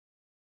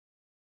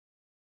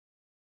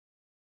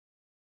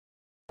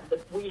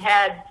We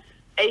had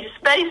a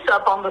space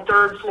up on the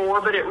third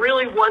floor, but it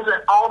really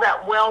wasn't all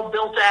that well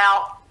built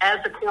out as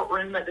a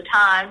courtroom at the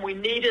time. We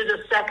needed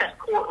a second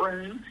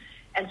courtroom,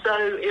 and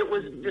so it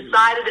was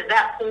decided at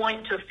that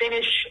point to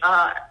finish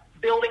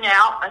building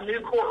out a new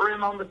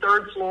courtroom on the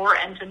third floor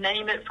and to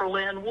name it for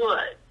Lin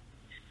Wood.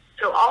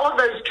 So all of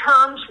those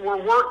terms were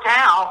worked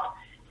out,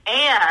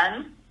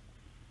 and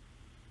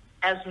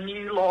as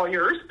new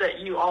lawyers that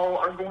you all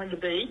are going to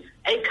be,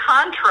 a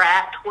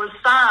contract was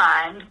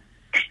signed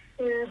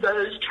to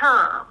those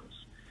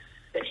terms,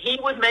 that he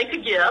would make a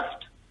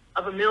gift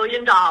of $1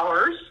 million.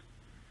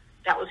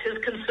 That was his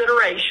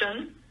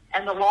consideration,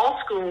 and the law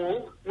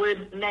school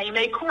would name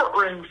a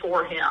courtroom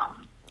for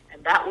him.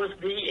 And that was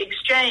the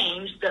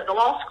exchange that the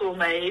law school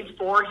made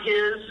for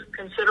his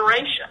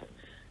consideration.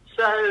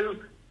 So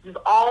you've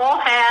all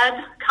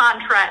had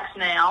contracts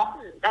now.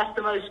 That's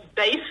the most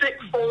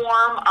basic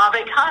form of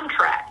a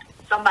contract.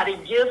 Somebody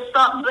gives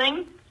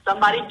something,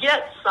 somebody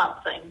gets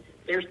something.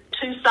 There's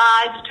two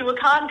sides to a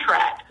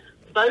contract.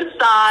 Both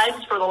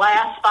sides for the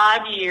last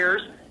 5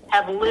 years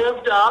have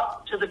lived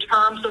up to the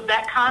terms of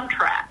that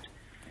contract.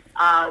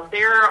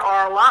 There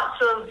are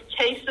lots of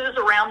cases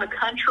around the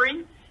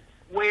country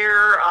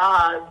where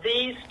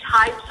these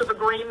types of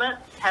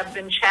agreements have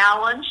been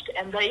challenged,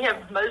 and they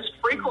have most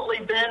frequently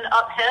been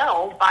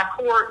upheld by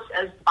courts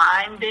as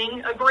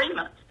binding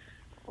agreements.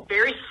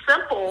 Very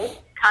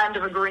simple kind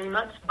of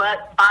agreements,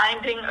 but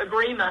binding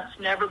agreements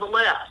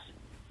nevertheless.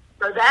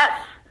 So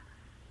that's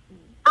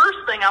first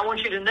thing I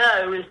want you to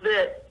know, is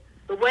that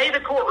the way the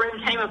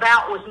courtroom came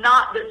about was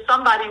not that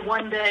somebody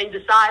one day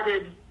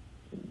decided,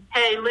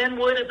 hey, Lin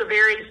Wood is a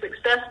very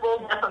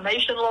successful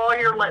defamation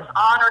lawyer, let's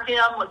honor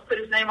him, let's put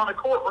his name on the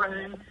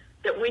courtroom,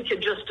 that we could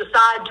just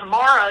decide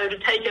tomorrow to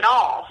take it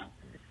off.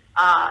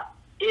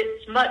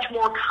 It's much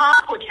more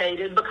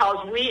complicated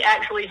because we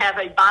actually have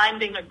a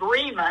binding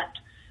agreement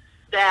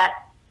that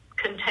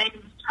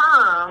contains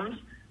terms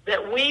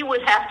that we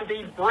would have to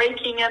be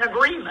breaking an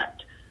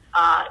agreement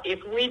if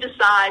we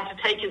decide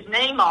to take his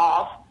name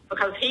off,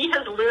 because he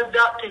has lived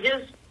up to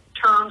his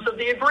terms of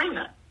the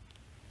agreement.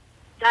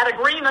 That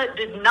agreement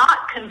did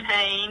not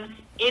contain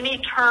any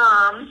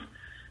terms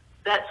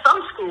that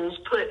some schools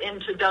put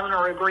into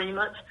donor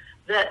agreements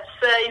that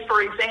say,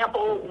 for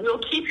example, we'll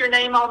keep your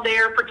name on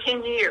there for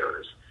 10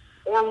 years,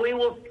 or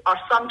or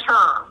some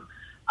term.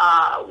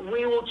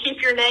 We will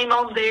keep your name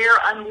on there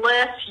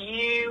unless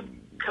you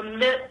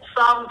commit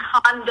some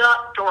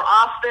conduct or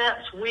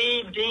offense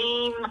we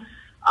deem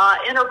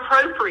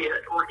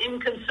inappropriate or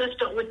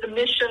inconsistent with the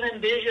mission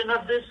and vision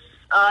of this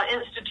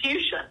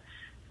institution.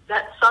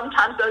 That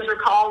sometimes those are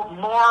called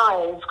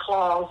morals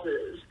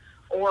clauses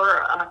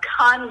or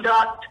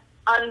conduct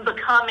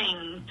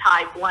unbecoming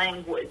type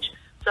language.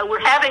 So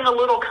we're having a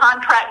little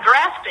contract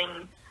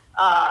drafting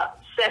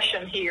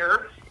session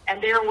here,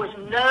 and there was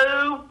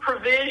no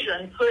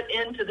provision put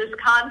into this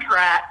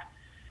contract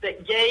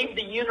that gave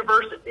the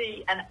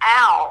university an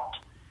out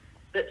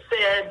that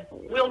said,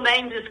 we'll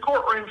name this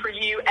courtroom for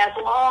you as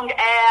long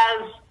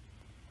as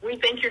we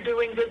think you're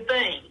doing good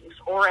things,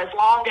 or as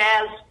long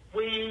as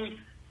we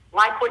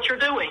like what you're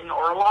doing,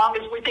 or as long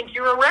as we think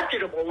you're a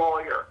reputable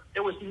lawyer.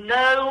 There was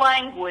no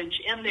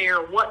language in there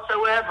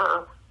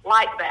whatsoever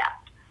like that.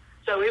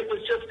 So it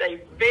was just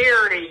a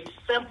very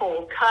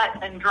simple,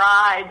 cut and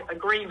dried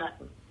agreement.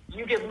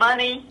 You give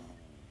money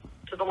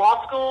to the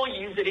law school,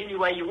 use it any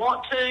way you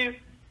want to,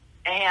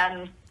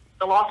 and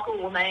the law school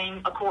will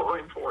name a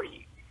courtroom for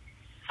you.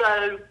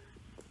 So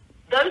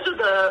those are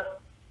the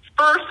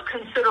first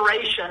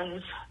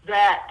considerations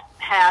that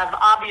have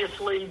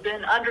obviously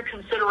been under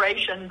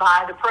consideration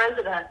by the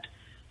president.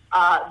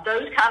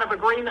 Those kind of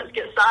agreements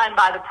get signed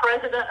by the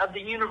president of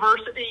the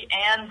university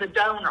and the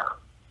donor.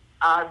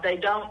 They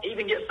don't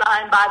even get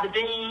signed by the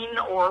dean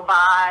or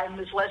by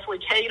Ms. Leslie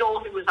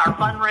Cadle, who is our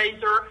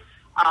fundraiser.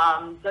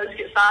 Those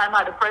get signed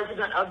by the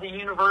president of the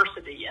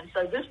university. And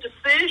so this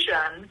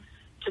decision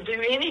to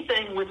do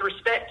anything with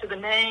respect to the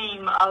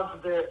name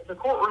of the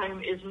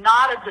courtroom is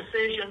not a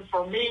decision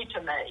for me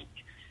to make.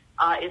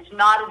 It's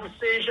not a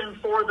decision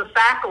for the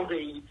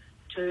faculty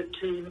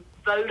to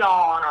vote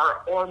on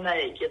or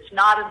make. It's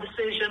not a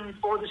decision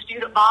for the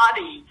student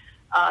body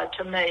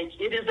to make.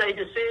 It is a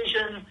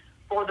decision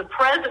for the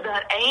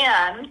president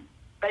and,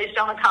 based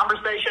on a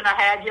conversation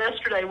I had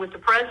yesterday with the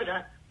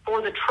president,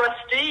 for the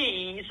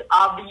trustees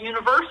of the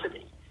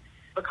university.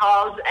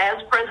 Because, as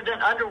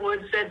President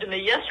Underwood said to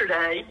me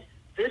yesterday,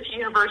 this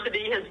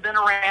university has been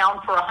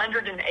around for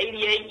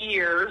 188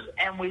 years,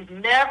 and we've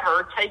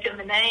never taken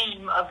the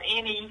name of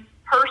any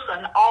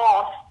person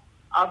off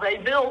of a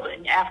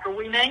building after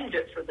we named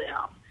it for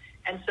them.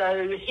 And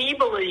so he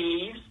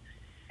believes,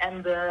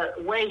 and the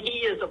way he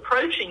is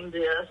approaching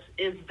this,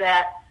 is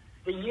that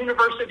the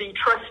university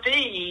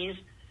trustees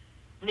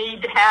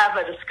need to have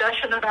a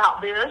discussion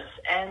about this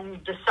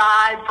and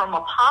decide from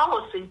a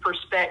policy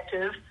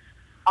perspective,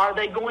 are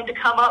they going to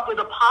come up with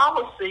a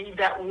policy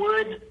that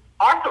would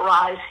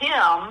authorize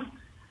him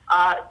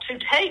to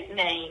take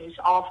names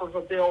off of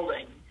a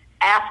building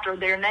after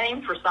they're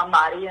named for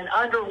somebody, and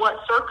under what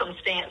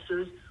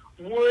circumstances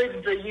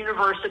would the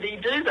university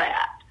do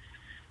that?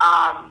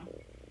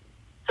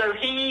 So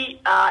he,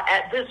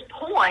 at this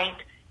point,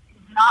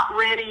 is not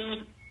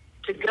ready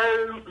to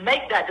go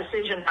make that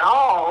decision at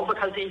all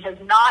because he has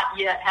not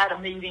yet had a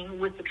meeting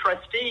with the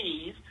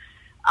trustees.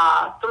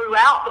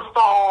 Throughout the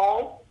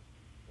fall,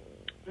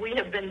 we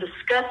have been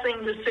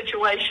discussing the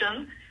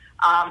situation.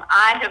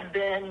 I have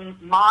been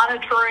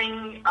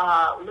monitoring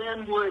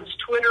Lin Wood's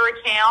Twitter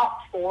account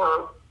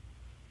for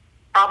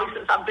probably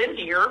since I've been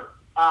here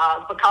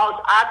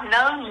because I've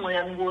known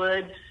Lin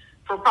Wood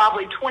for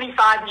probably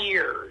 25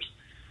 years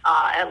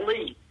at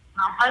least.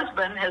 My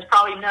husband has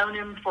probably known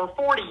him for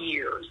 40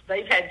 years.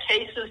 They've had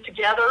cases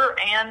together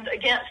and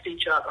against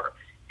each other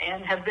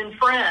and have been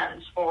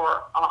friends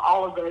for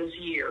all of those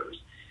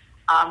years.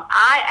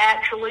 I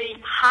actually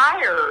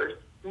hired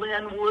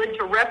Lin Wood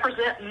to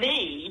represent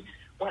me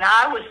when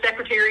I was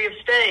Secretary of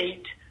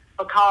State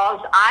because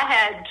I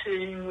had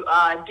to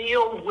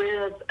deal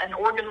with an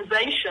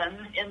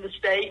organization in the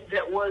state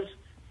that was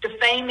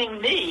defaming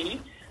me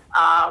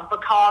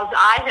because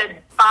I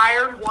had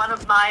fired one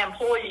of my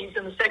employees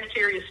in the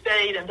Secretary of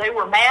State, and they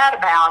were mad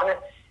about it.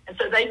 And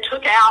so they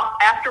took out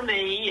after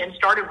me and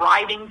started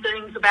writing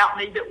things about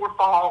me that were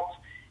false.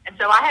 And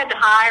so I had to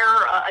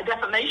hire a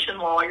defamation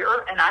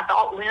lawyer, and I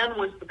thought Lin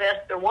was the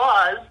best there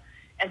was.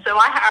 And so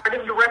I hired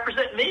him to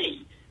represent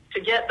me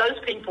to get those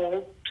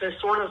people to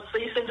sort of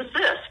cease and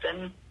desist.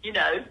 And, you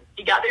know,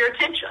 he got their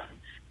attention,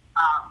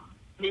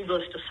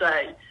 needless to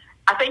say.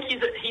 I think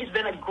he's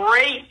been a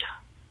great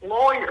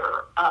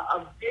lawyer,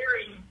 a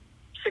very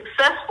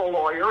successful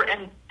lawyer,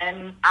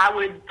 and I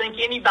would think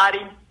anybody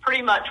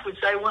pretty much would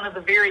say one of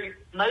the very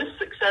most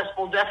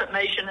successful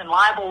defamation and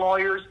libel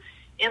lawyers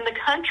in the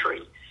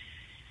country.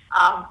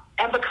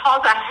 And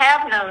because I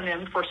have known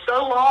him for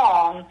so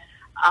long,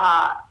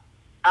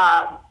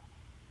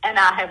 and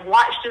I have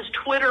watched his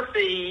Twitter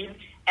feed,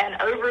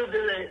 and over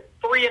the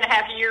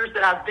 3.5 years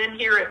that I've been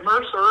here at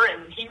Mercer,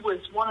 and he was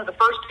one of the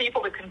first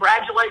people to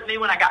congratulate me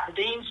when I got the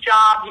dean's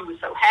job. He was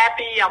so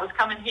happy I was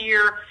coming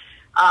here.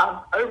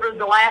 Over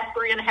the last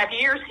 3.5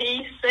 years,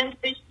 he sends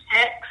me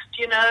texts,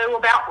 you know,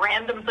 about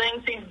random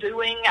things he's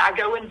doing. I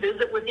go and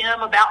visit with him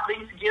about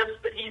these gifts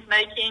that he's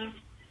making.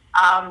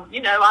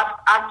 You know,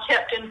 I've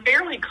kept in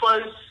fairly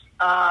close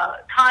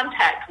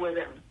contact with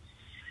him.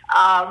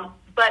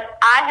 But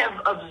I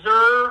have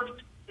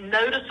observed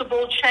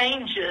noticeable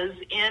changes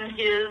in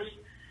his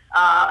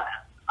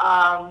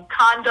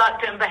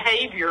conduct and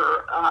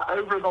behavior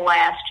over the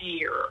last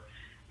year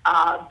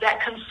that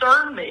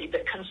concern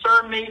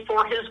me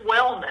for his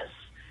wellness,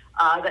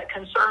 that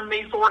concern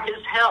me for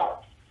his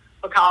health,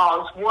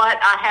 because what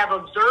I have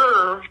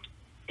observed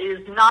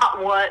is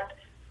not what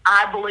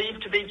I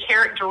believe to be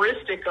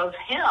characteristic of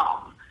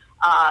him.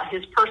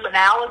 His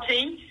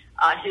personality,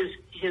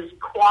 his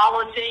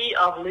quality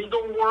of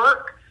legal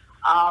work,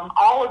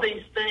 all of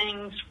these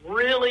things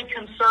really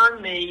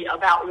concern me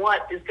about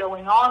what is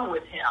going on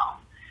with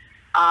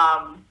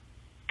him.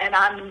 And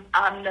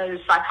I'm no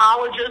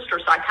psychologist or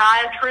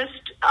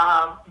psychiatrist,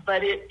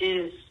 but it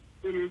is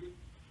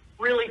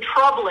really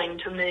troubling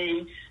to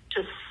me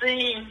to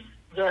see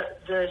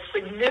the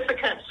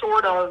significant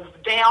sort of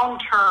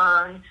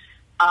downturn.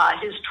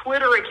 His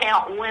Twitter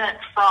account went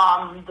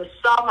from the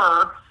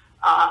summer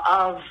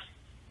of,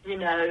 you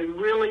know,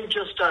 really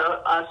just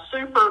a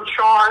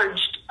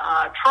supercharged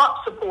Trump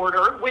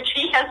supporter, which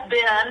he has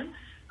been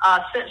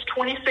since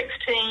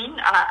 2016.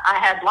 I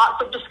had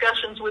lots of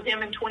discussions with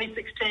him in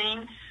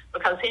 2016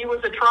 because he was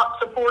a Trump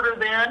supporter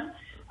then.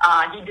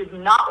 He did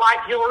not like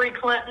Hillary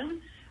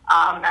Clinton.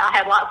 I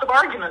had lots of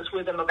arguments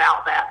with him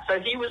about that. So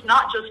he was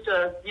not just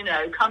a, you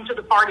know, come to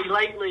the party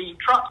lately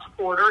Trump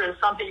supporter, as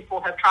some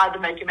people have tried to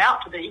make him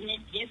out to be.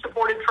 He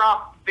supported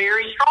Trump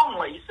very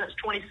strongly since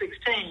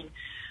 2016.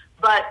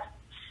 But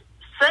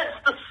since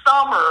the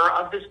summer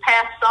of this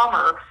past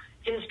summer,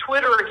 his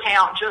Twitter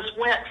account just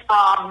went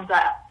from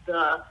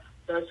the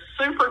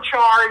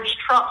supercharged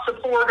Trump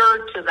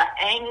supporter to the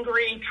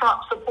angry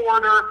Trump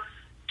supporter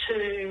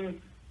to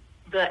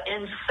the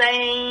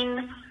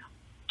insane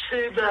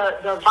to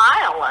the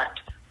violent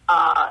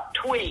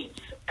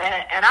tweets.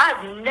 And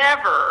I've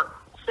never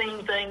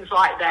seen things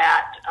like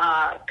that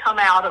come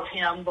out of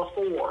him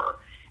before.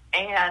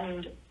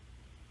 And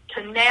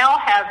to now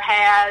have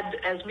had,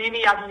 as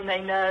many of you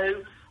may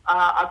know,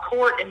 a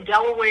court in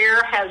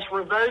Delaware has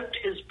revoked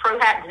his pro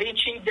hac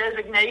vici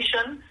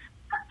designation.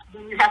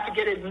 You have to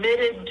get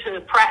admitted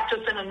to practice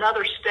in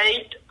another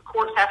state.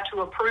 Courts have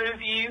to approve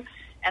you,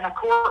 and a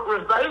court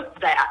revoked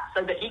that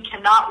so that he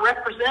cannot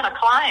represent a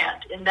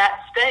client in that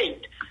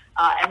state.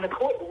 And the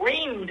court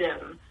reamed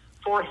him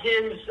for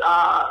his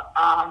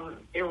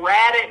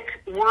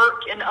erratic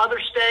work in other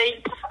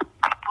states,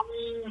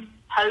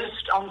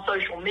 post on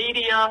social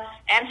media,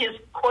 and his,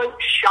 quote,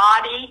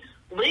 shoddy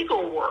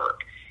legal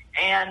work.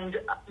 And,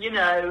 you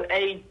know,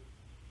 a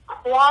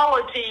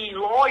quality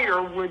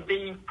lawyer would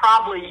be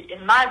probably,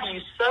 in my view,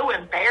 so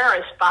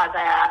embarrassed by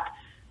that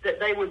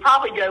they would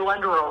probably go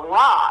under a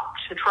rock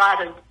to try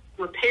to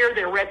repair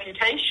their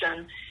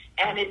reputation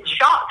And it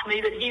shocked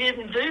me that he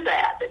didn't do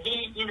that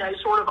he,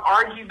 sort of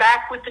argued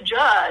back with the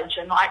judge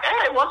and like,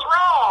 hey, what's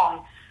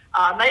wrong?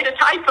 Made a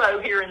typo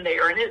here and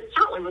there. And it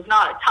certainly was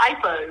not a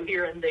typo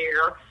here and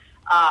there.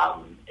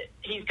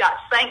 He's got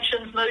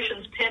sanctions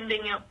motions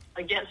pending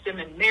against him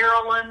in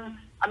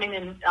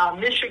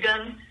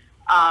Michigan.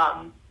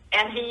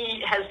 And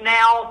he has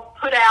now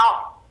put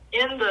out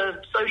in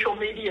the social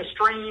media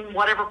stream,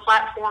 whatever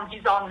platform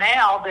he's on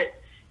now, that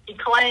he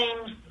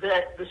claims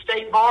that the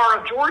State Bar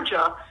of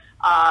Georgia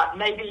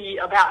may be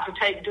about to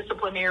take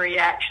disciplinary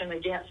action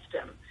against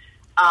him.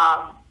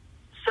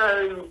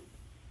 So,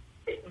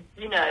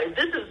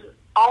 this is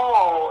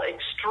all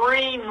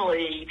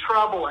extremely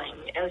troubling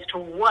as to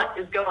what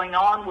is going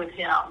on with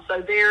him.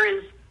 So there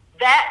is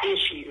that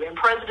issue, and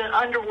President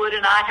Underwood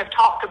and I have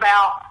talked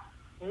about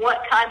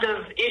what kind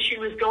of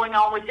issue is going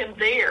on with him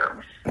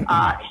there.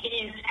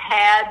 He's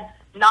had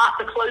not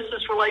the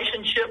closest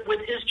relationship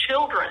with his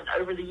children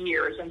over the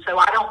years, and so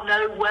I don't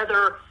know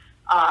whether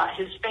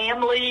his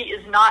family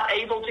is not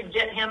able to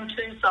get him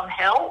to some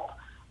help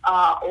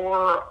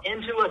or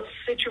into a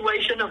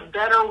situation of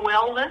better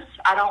wellness.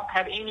 I don't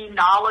have any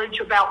knowledge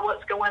about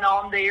what's going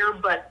on there,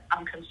 but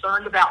I'm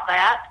concerned about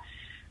that.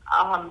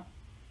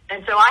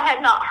 And so I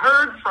had not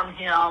heard from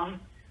him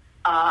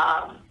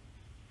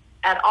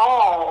at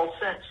all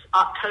since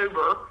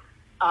October,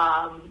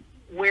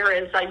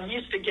 whereas I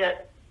used to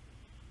get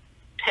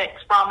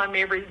texts from him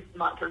every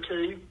month or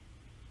two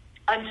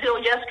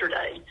until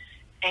yesterday.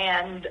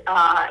 And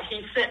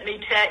he sent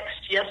me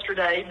texts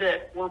yesterday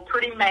that were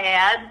pretty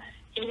mad.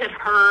 He had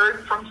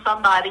heard from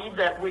somebody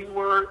that we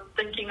were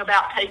thinking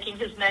about taking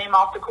his name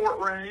off the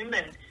courtroom,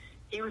 and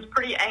he was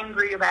pretty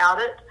angry about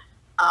it.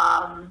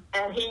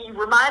 And he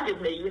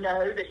reminded me,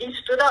 that he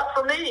stood up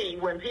for me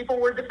when people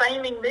were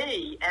defaming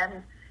me.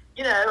 And,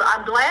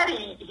 I'm glad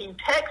he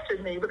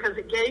texted me because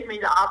it gave me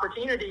the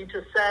opportunity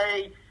to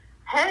say,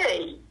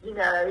 hey,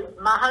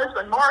 my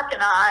husband Mark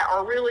and I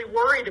are really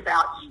worried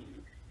about you,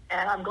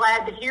 and I'm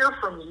glad to hear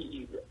from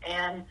you.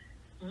 And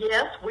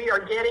yes, we are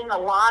getting a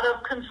lot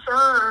of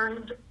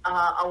concerned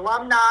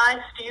alumni,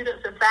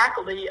 students, and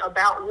faculty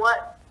about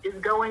what is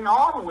going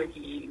on with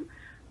you.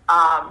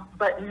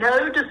 But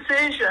no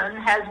decision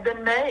has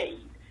been made.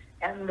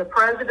 And the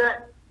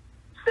president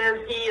says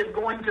he is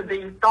going to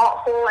be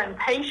thoughtful and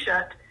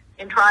patient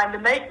in trying to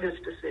make this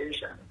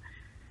decision.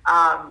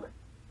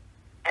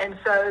 And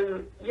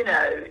so,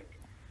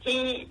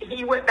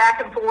 he went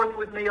back and forth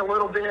with me a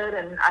little bit,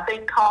 and I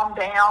think calmed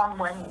down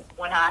when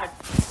I,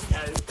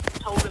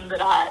 told him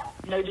that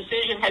no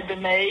decision had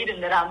been made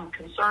and that I'm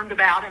concerned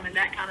about him and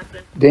that kind of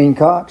thing. Dean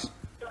Cox?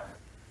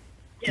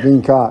 Yes.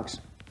 Dean Cox,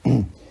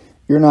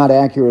 you're not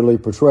accurately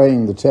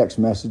portraying the text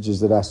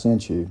messages that I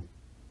sent you.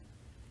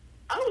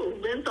 Oh,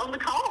 Lynn's on the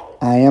call.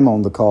 I am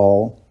on the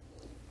call,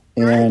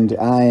 and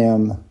I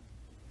am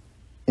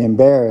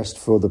embarrassed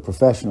for the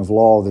profession of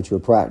law that you're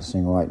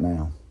practicing right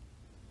now.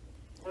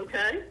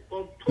 Okay.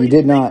 Well, please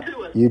speak to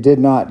us. You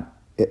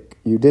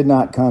did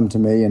not come to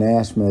me and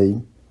ask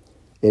me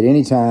at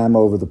any time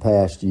over the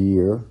past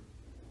year,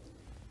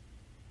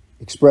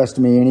 express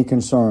to me any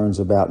concerns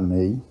about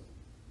me.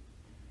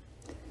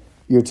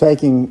 You're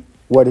taking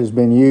what has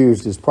been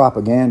used as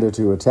propaganda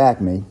to attack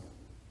me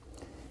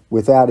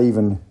without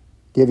even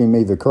giving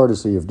me the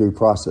courtesy of due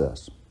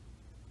process.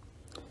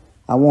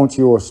 I want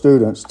your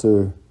students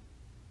to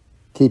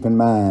keep in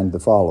mind the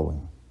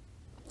following.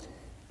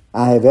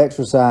 I have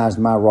exercised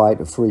my right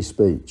of free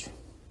speech.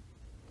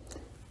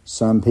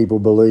 Some people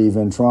believe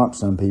in Trump,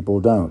 some people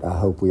don't. I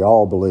hope we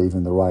all believe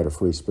in the right of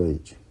free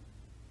speech.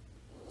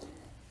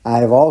 I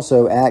have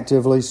also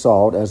actively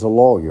sought as a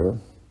lawyer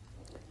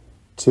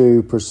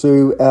to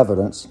pursue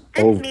evidence.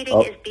 This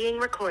meeting is being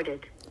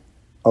recorded.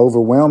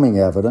 Overwhelming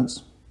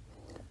evidence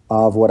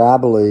of what I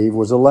believe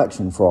was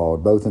election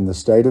fraud, both in the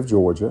state of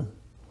Georgia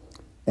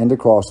and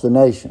across the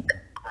nation.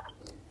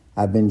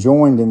 I've been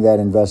joined in that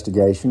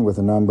investigation with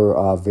a number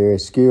of very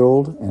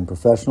skilled and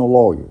professional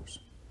lawyers.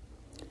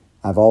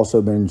 I've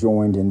also been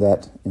joined in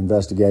that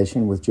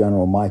investigation with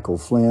General Michael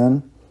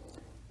Flynn,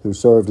 who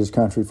served his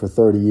country for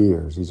 30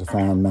 years. He's a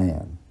fine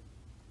man.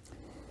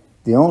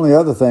 The only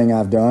other thing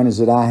I've done is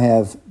that I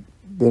have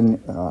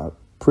been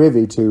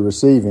privy to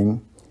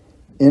receiving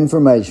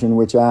information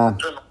which I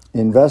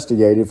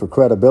investigated for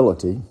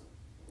credibility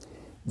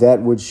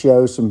that would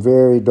show some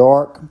very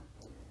dark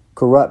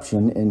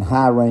corruption in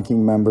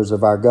high-ranking members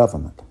of our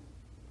government.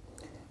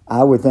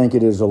 I would think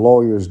it is a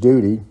lawyer's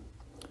duty,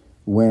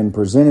 when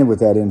presented with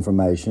that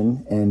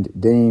information and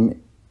deemed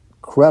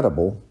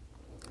credible,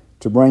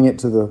 to bring it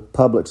to the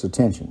public's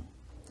attention.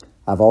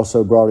 I've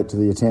also brought it to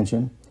the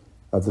attention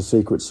of the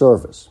Secret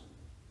Service.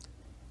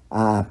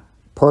 I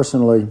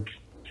personally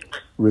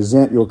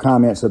resent your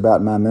comments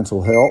about my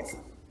mental health.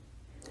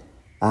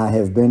 I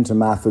have been to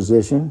my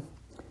physician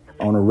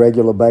on a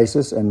regular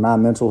basis, and my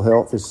mental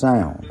health is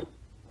sound.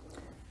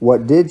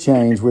 What did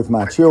change with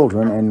my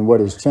children, and what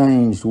has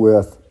changed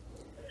with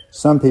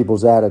some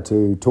people's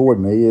attitude toward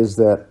me, is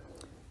that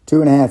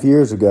 2.5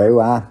 years ago,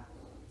 I,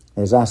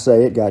 as I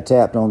say it, got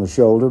tapped on the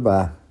shoulder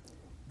by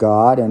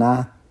God, and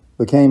I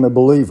became a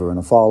believer and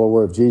a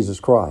follower of Jesus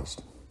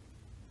Christ.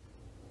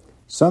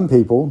 Some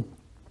people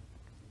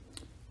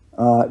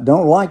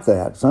don't like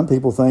that. Some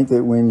people think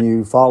that when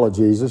you follow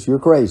Jesus, you're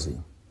crazy.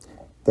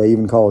 They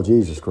even call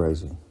Jesus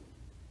crazy.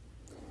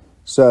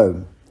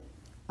 So,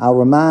 I'll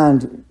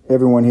remind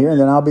everyone here and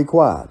then I'll be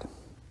quiet.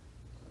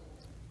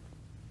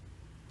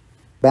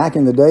 Back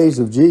in the days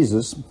of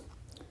Jesus,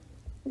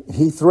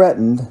 he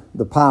threatened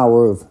the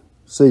power of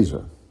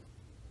Caesar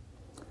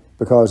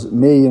because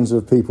millions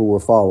of people were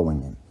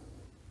following him.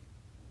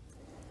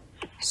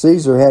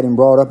 Caesar had him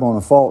brought up on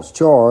a false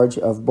charge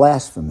of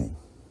blasphemy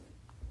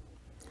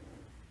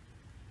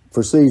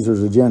for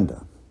Caesar's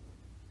agenda.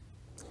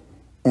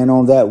 And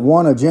on that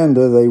one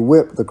agenda, they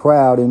whipped the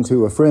crowd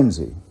into a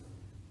frenzy.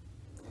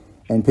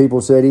 And people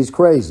said, he's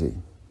crazy.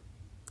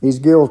 He's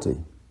guilty.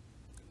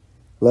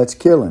 Let's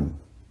kill him.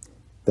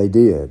 They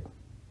did.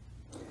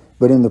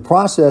 But in the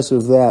process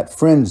of that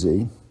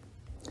frenzy,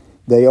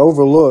 they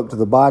overlooked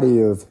the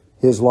body of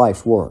his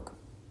life's work.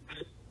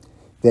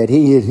 That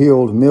he had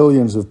healed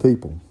millions of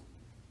people.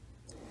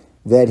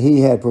 That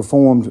he had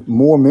performed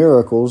more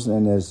miracles,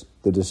 and as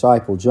the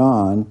disciple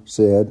John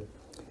said,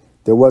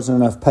 there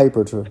wasn't enough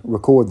paper to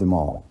record them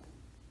all.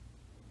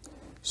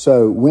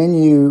 So when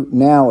you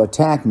now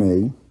attack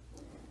me,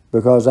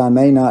 because I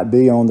may not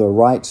be on the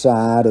right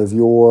side of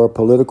your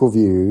political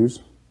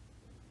views,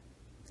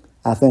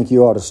 I think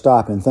you ought to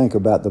stop and think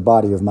about the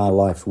body of my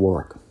life's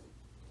work.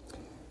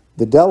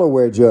 The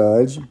Delaware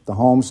judge, the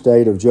home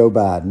state of Joe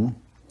Biden,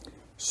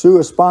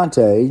 sua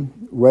sponte,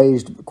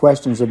 raised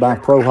questions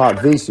about pro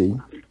hoc vici,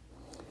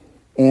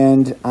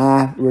 and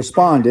I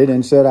responded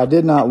and said I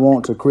did not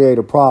want to create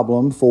a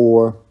problem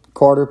for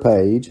Carter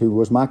Page, who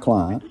was my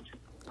client,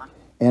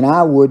 and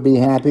I would be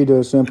happy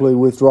to simply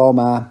withdraw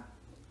my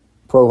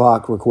pro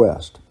hoc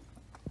request.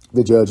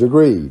 The judge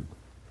agreed.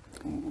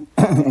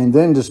 And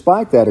then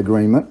despite that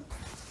agreement,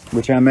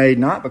 which I made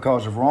not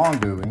because of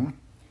wrongdoing,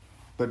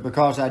 but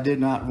because I did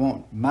not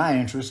want my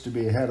interest to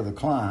be ahead of the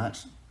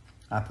client's,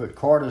 I put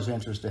Carter's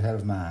interest ahead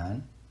of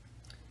mine.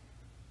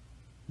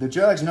 The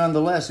judge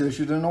nonetheless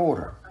issued an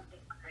order.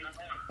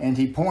 And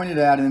he pointed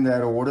out in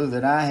that order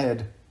that I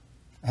had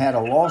had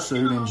a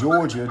lawsuit in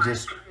Georgia.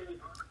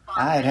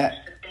 I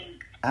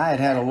had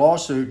had a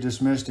lawsuit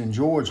dismissed in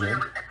Georgia,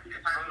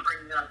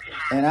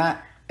 and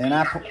I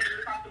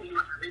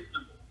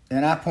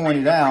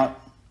pointed out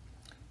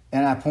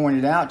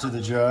to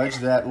the judge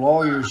that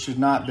lawyers should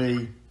not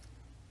be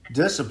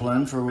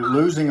disciplined for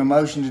losing a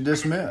motion to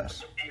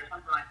dismiss.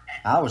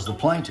 I was the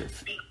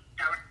plaintiff.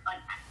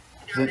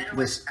 The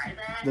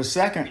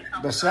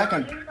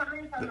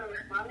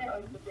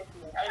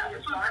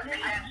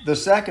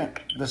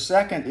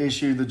second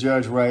issue the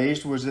judge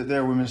raised was that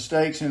there were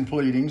mistakes in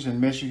pleadings in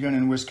Michigan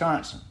and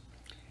Wisconsin.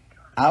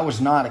 I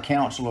was not a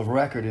counsel of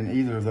record in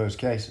either of those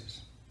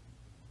cases.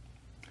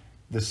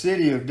 The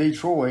city of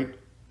Detroit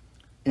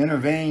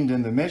intervened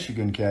in the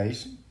Michigan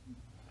case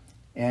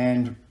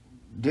and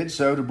did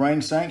so to bring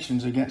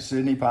sanctions against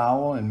Sidney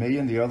Powell and me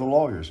and the other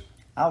lawyers.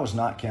 I was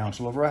not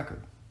counsel of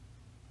record.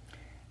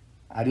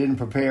 I didn't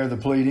prepare the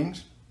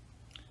pleadings.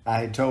 I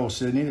had told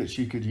Sidney that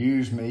she could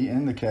use me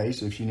in the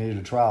case if she needed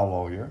a trial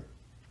lawyer.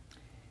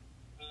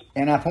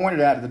 And I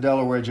pointed out to the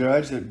Delaware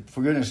judge that,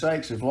 for goodness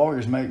sakes, if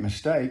lawyers make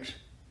mistakes,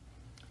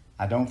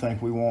 I don't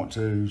think we want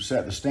to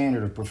set the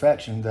standard of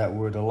perfection that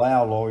would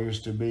allow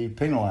lawyers to be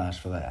penalized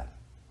for that.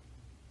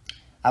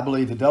 I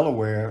believe the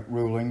Delaware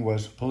ruling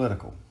was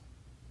political.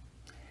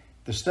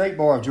 The State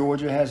Bar of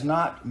Georgia has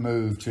not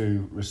moved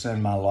to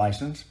rescind my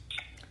license.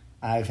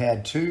 I've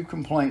had 2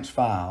 complaints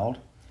filed,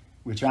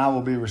 which I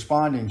will be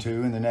responding to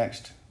in the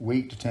next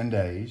week to 10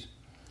 days.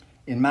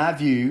 In my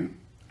view,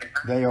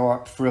 they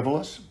are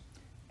frivolous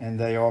and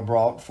they are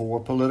brought for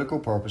political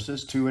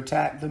purposes to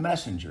attack the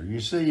messenger. You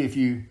see, if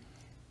you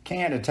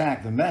can't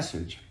attack the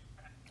message,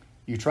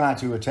 you try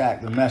to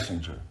attack the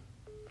messenger.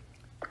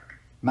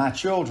 My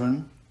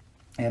children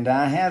and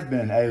I have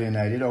been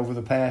alienated over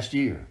the past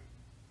year.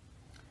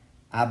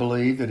 I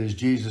believe that, as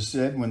Jesus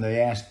said when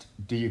they asked,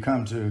 do you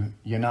come to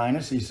unite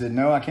us? He said,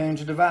 no, I came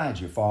to divide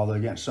you. Father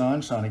against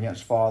son, son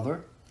against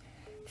father,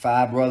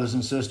 5 brothers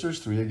and sisters,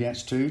 3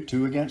 against 2,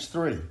 2 against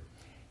 3.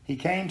 He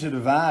came to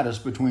divide us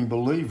between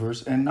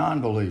believers and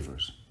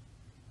non-believers.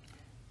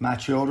 My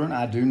children,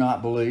 I do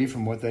not believe,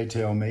 from what they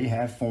tell me,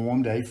 have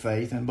formed a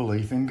faith and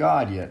belief in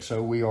God yet,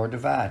 so we are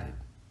divided.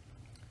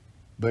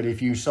 But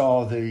if you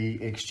saw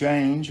the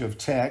exchange of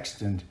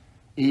text and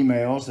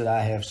emails that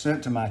I have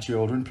sent to my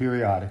children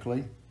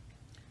periodically,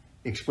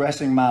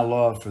 expressing my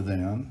love for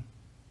them,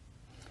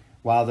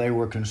 while they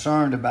were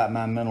concerned about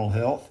my mental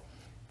health,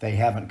 they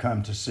haven't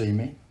come to see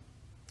me.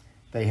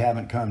 They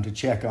haven't come to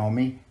check on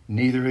me.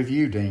 Neither have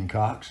you, Dean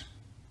Cox.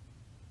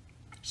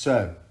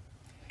 So,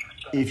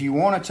 if you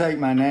want to take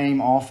my name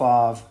off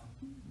of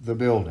the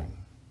building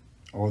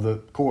or the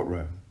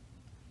courtroom,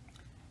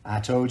 I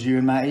told you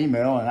in my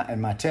email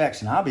and my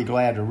text, and I'll be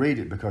glad to read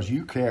it because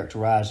you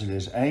characterized it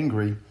as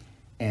angry,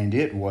 and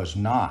it was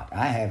not.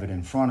 I have it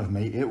in front of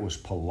me. It was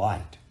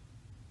polite.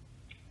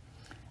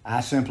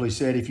 I simply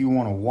said, if you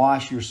want to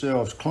wash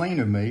yourselves clean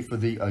of me for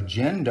the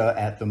agenda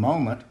at the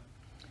moment,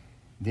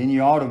 then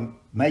you ought to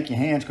make your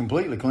hands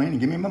completely clean and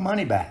give me my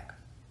money back.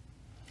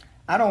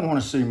 I don't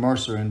want to see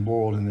Mercer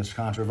embroiled in this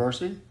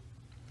controversy,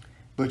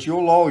 but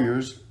your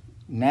lawyers,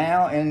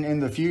 now and in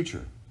the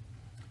future,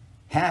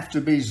 have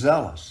to be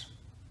zealous.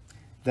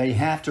 They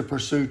have to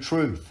pursue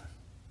truth,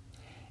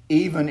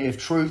 even if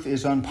truth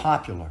is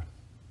unpopular.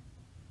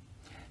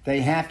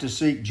 They have to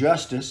seek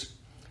justice,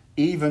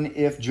 even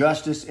if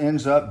justice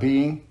ends up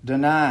being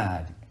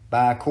denied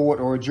by a court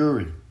or a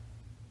jury.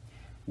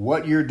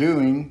 What you're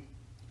doing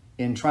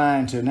in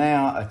trying to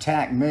now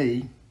attack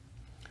me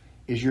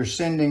is you're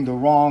sending the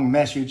wrong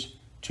message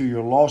to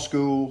your law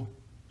school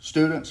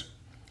students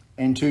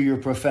and to your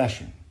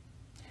profession.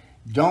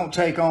 Don't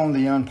take on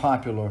the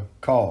unpopular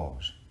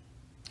cause.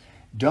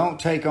 Don't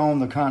take on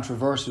the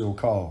controversial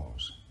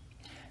cause.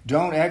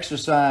 Don't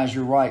exercise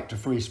your right to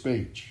free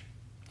speech.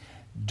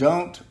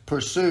 Don't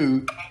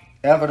pursue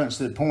evidence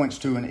that points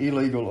to an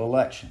illegal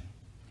election.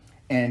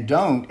 And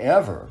don't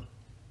ever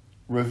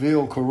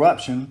reveal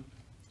corruption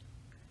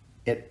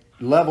at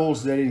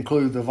levels that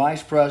include the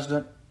Vice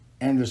President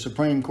and the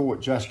Supreme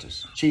Court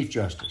Justice, Chief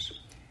Justice.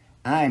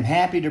 I am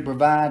happy to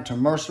provide to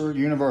Mercer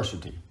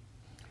University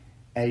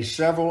a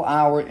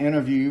several-hour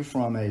interview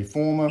from a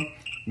former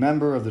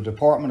member of the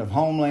Department of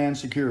Homeland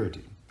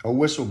Security, a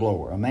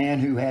whistleblower, a man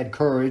who had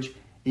courage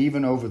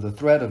even over the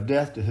threat of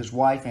death to his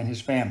wife and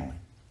his family,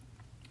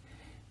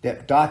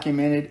 that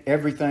documented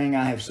everything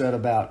I have said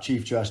about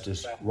Chief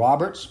Justice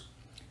Roberts,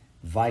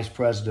 Vice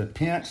President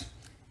Pence,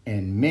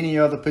 and many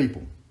other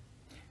people.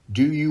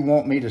 Do you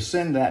want me to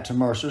send that to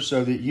Mercer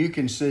so that you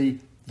can see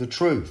the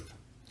truth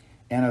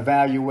and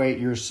evaluate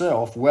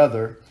yourself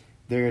whether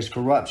there is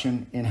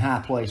corruption in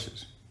high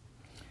places?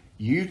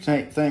 You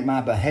think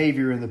my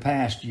behavior in the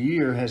past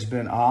year has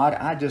been odd.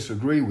 I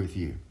disagree with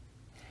you.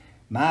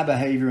 My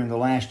behavior in the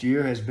last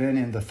year has been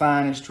in the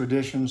finest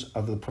traditions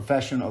of the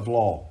profession of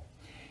law.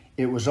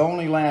 It was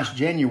only last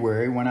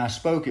January when I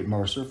spoke at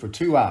Mercer for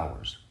 2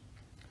 hours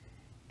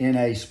in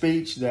a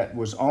speech that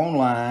was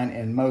online,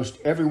 and most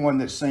everyone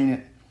that's seen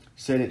it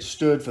said it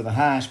stood for the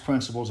highest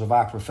principles of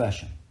our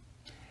profession.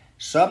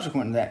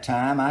 Subsequent to that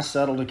time, I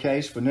settled a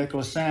case for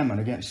Nicholas Salmon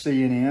against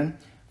CNN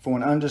for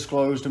an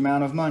undisclosed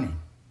amount of money.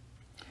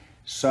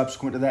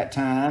 Subsequent to that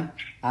time,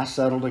 I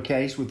settled a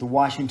case with the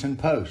Washington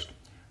Post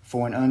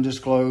for an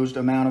undisclosed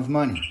amount of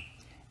money.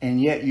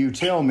 And yet you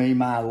tell me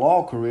my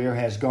law career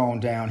has gone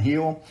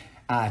downhill.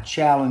 I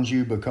challenge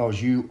you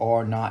because you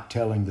are not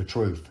telling the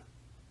truth.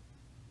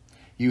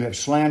 You have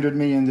slandered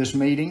me in this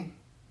meeting.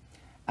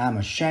 I'm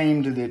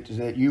ashamed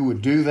that you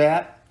would do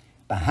that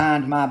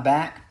behind my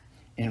back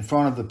in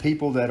front of the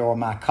people that are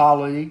my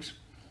colleagues.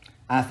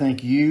 I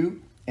think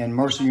you and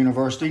Mercer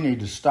University need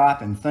to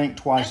stop and think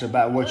twice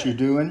about what you're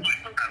doing,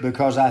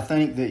 because I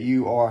think that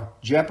you are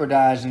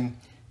jeopardizing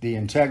the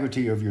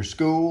integrity of your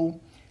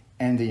school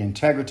and the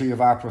integrity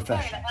of our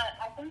profession.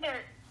 I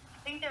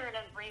think they're going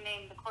to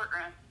rename the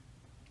courtroom.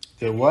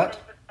 They're what?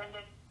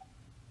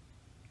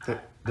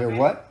 They're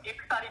what?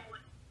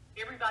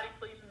 Everybody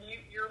please mute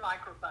your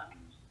microphones.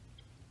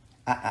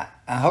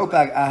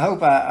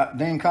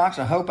 Dean Cox,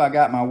 I hope I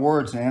got my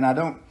words in. I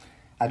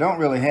don't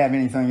really have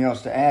anything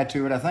else to add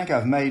to it. I think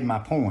I've made my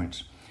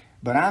points.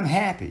 But I'm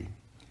happy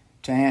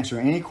to answer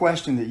any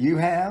question that you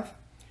have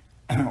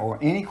or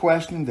any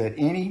question that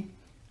any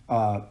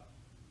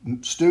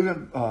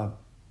student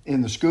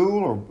in the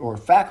school or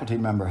faculty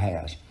member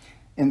has.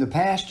 In the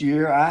past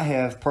year, I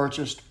have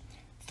purchased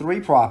 3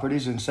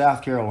 properties in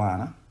South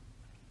Carolina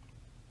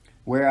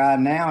where I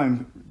now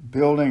am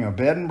building a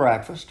bed and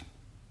breakfast,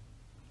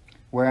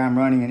 where I'm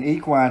running an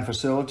equine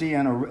facility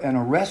and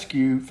a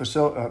rescue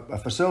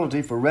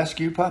facility for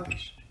rescue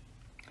puppies.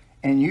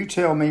 And you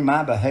tell me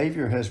my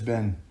behavior has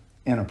been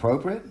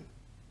inappropriate?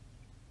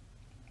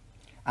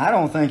 I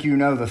don't think you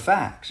know the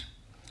facts,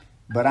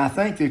 but I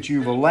think that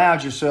you've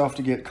allowed yourself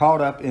to get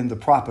caught up in the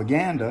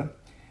propaganda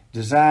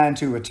designed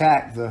to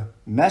attack the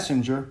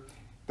messenger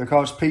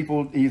because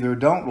people either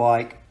don't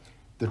like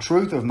the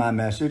truth of my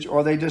message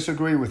or they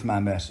disagree with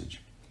my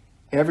message.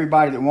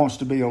 Everybody that wants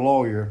to be a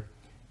lawyer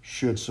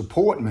should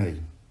support me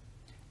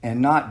and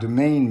not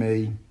demean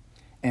me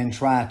and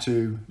try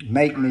to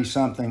make me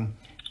something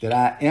that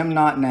I am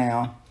not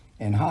now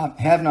and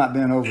have not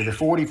been over the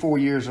 44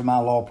 years of my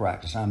law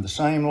practice. I'm the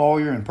same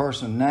lawyer in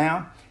person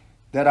now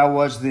that I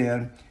was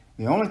then.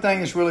 The only thing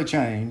that's really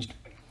changed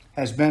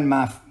has been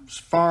my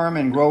firm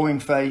and growing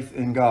faith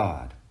in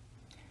God.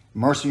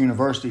 Mercer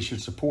University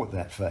should support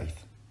that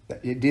faith.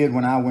 It did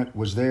when I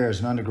was there as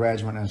an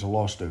undergraduate and as a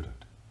law student.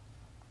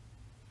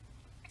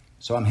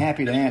 So I'm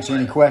happy to answer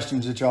any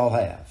questions that y'all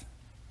have.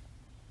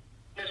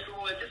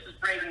 Mr. Wood, this is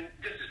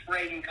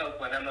Braden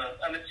Copeland. I'm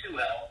a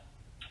 2L,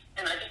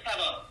 and I just have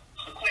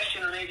a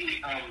question, or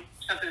maybe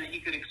something that you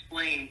could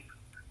explain,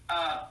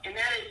 and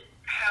that is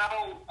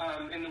how,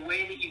 in the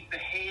way that you've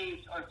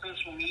behaved on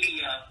social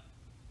media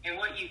and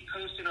what you've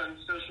posted on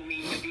social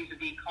media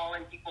vis-a-vis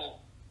calling people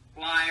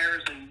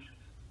liars and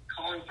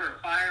calling for a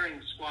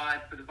firing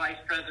squad for the Vice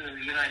President of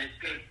the United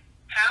States.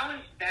 how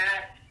is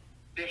that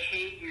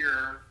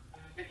behavior,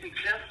 this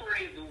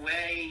exemplary of the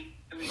way,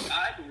 at least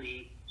I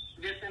believe,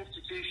 this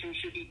institution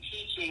should be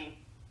teaching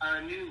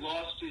new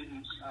law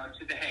students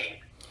to behave?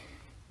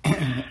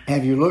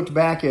 Have you looked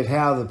back at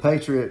how the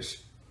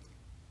Patriots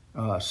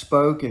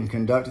spoke and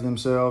conducted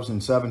themselves in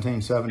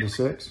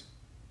 1776?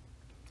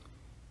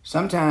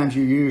 Sometimes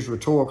you use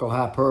rhetorical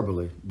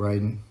hyperbole,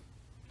 Braden.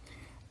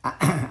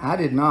 I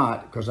did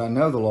not, because I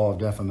know the law of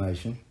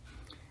defamation.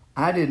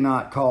 I did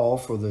not call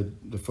for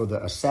the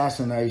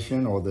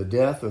assassination or the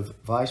death of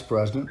Vice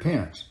President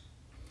Pence.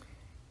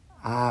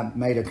 I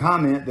made a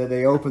comment that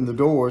they opened the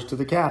doors to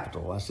the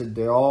Capitol. I said,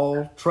 they're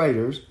all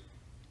traitors.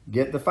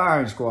 Get the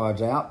firing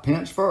squads out,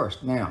 Pence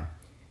first. Now,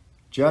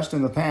 just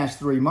in the past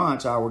 3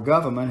 months, our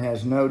government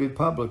has noted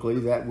publicly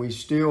that we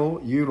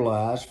still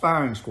utilize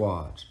firing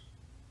squads.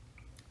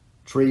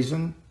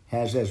 Treason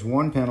has as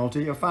one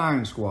penalty a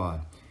firing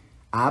squad.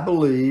 I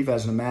believe,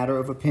 as a matter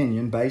of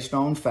opinion based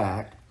on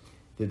fact,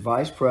 that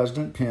Vice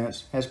President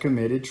Pence has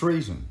committed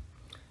treason.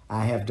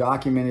 I have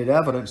documented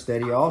evidence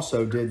that he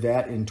also did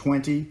that in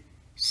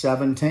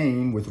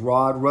 2017 with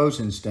Rod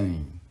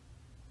Rosenstein.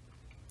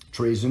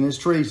 Treason is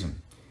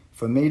treason.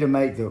 For me to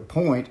make the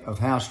point of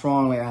how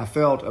strongly I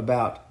felt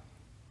about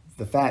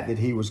the fact that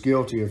he was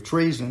guilty of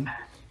treason,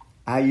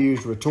 I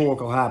used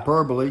rhetorical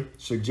hyperbole,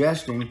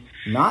 suggesting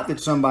not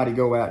that somebody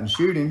go out and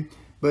shoot him,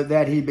 but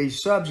that he be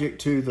subject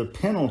to the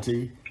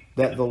penalty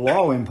that the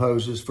law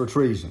imposes for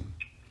treason.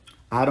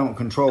 I don't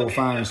control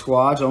firing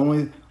squads,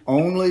 only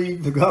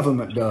the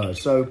government does.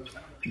 So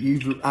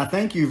I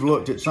think you've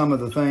looked at some of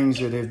the things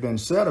that have been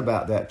said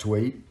about that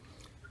tweet,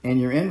 and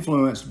you're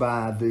influenced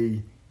by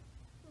the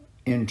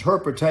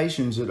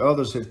interpretations that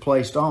others have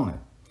placed on it.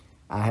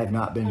 I have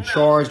not been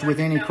charged with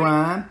any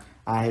crime.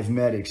 I have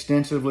met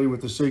extensively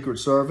with the Secret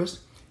Service.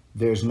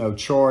 There's no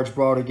charge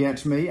brought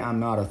against me. I'm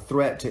not a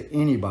threat to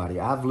anybody.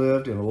 I've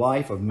lived in a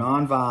life of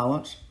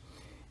nonviolence,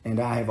 and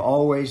I have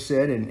always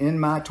said, and in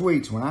my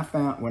tweets, when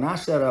I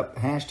set up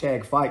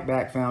hashtag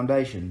 #FightBack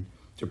Foundation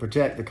to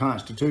protect the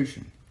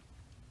Constitution,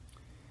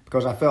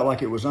 because I felt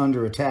like it was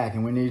under attack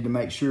and we needed to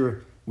make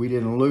sure we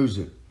didn't lose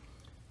it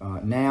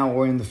now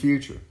or in the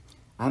future.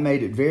 I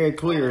made it very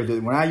clear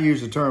that when I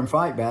used the term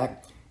fight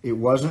back, it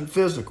wasn't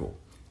physical.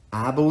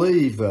 I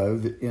believe, though,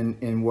 that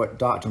in what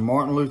Dr.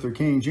 Martin Luther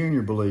King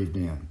Jr. believed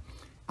in.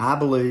 I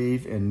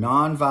believe in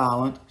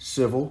nonviolent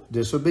civil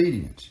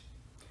disobedience.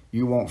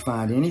 You won't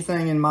find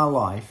anything in my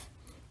life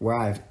where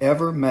I've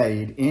ever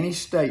made any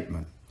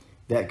statement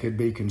that could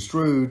be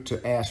construed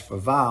to ask for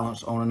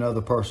violence on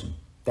another person.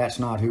 That's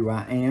not who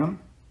I am,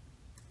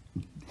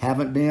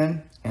 haven't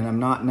been, and I'm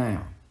not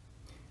now.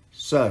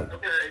 So,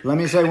 let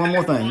me say one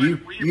more thing.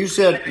 You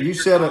said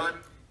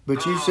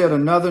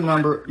another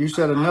number.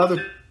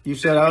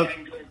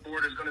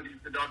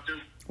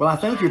 Well, I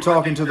think you're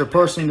talking to the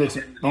person that's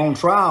on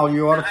trial.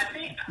 You ought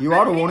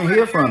to want to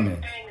hear from me. We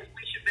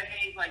should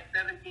behave like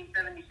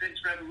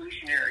 1776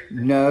 revolutionaries.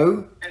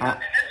 No, that's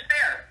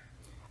fair.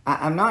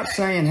 I'm not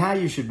saying how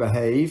you should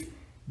behave,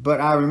 but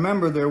I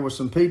remember there were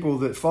some people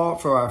that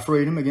fought for our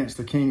freedom against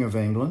the King of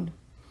England.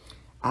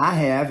 I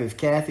have, if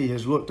Kathy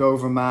has looked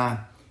over my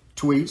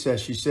tweets, as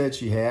she said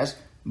she has,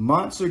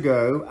 months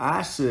ago,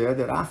 I said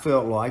that I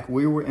felt like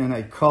we were in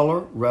a color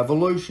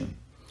revolution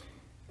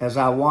as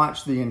I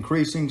watched the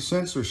increasing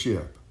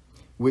censorship,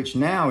 which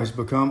now has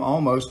become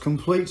almost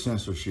complete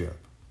censorship.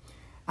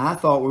 I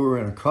thought we were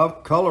in a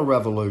color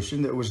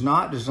revolution that was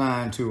not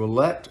designed to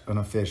elect an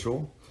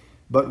official,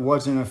 but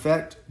was in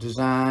effect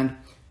designed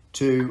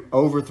to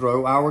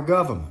overthrow our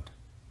government.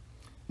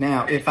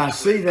 Now, if I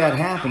see that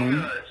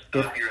happening...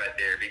 Stop you right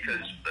there,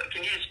 because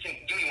can you just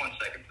give me 1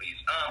 second, please?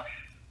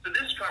 So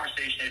this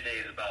conversation today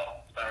is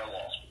about our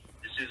law school.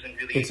 This isn't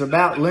really... It's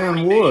about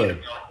Lin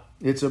Wood.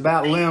 It's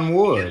about Lin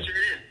Wood. Yes, sir, it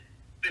is.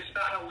 It's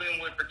not how Lin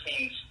Wood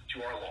pertains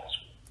to our law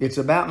school. It's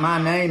about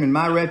my name and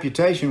my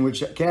reputation,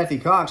 which Kathy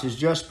Cox has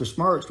just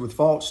besmirched with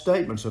false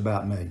statements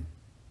about me.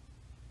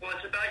 Well,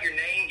 it's about your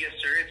name, yes,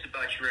 sir. It's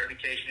about your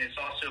reputation. It's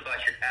also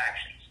about your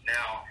actions.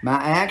 Now,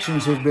 my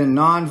actions have been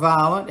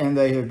nonviolent, and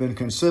they have been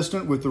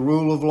consistent with the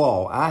rule of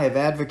law. I have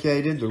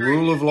advocated the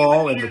rule of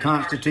law and the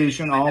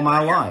Constitution all my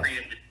life.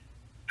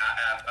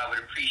 I would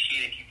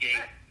appreciate if you gave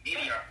me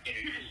the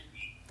opportunity to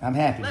speak. I'm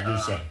happy to do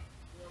so.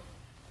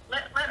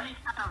 Let me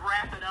kind of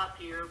wrap it up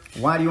here.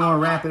 Why do you want to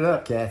wrap it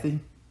up, Kathy?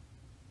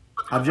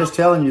 I'm just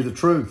telling you the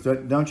truth.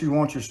 Don't you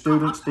want your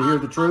students to hear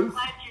the truth?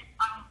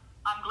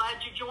 I'm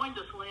glad you joined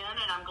us, Lynn,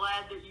 and I'm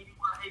glad that you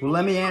were able Well,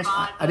 let me to answer.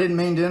 provide I didn't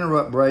mean to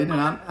interrupt Braden,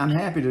 and I'm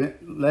happy to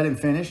let him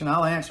finish, and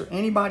I'll answer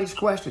anybody's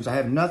questions. I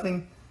have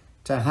nothing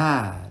to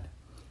hide.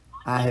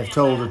 I have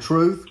told the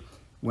truth.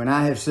 When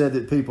I have said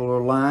that people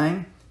are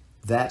lying,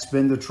 that's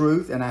been the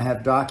truth, and I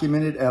have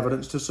documented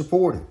evidence to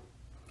support it.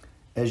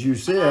 As you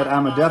said,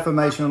 I'm a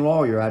defamation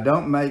lawyer. I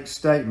don't make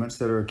statements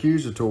that are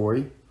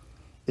accusatory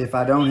if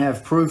I don't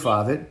have proof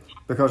of it,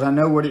 because I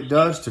know what it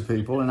does to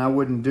people, and I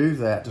wouldn't do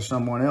that to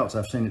someone else.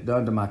 I've seen it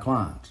done to my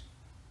clients.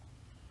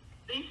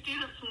 These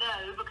students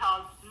know,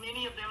 because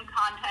many of them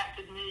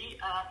contacted me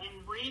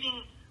in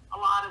reading a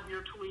lot of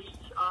your tweets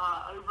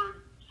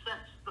over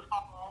since the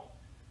fall,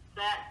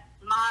 that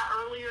my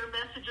earlier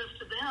messages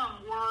to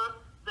them were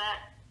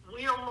that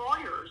we are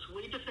lawyers.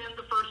 We defend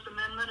the First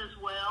Amendment as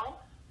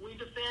well. We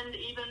defend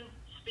even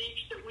speech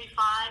that we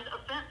find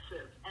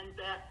offensive, and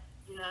that,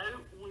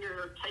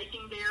 we're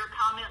taking their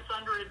comments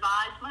under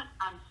advisement.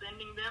 I'm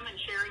sending them and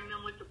sharing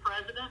them with the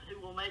president,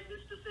 who will make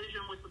this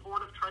decision with the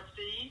Board of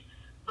Trustees.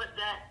 But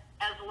that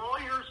as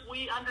lawyers,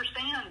 we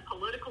understand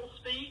political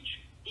speech,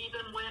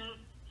 even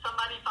when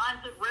somebody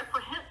finds it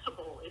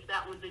reprehensible, if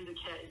that would be the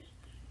case.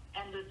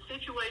 And the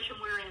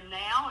situation we're in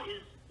now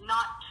is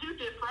not too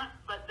different,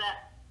 but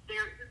that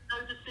there is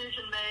no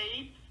decision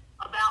made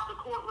about the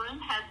courtroom,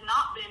 has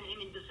not been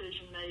any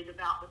decision made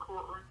about the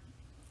courtroom.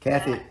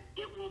 Kathy,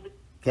 it will be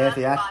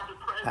Kathy, by the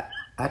president.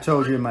 I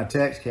told you in my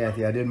text,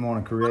 Kathy, I didn't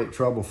want to create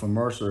trouble for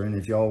Mercer, and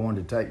if y'all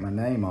wanted to take my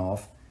name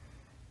off,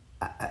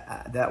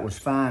 that was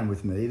fine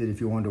with me, that if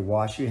you wanted to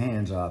wash your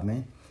hands of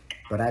me.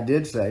 But I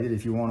did say that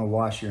if you want to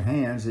wash your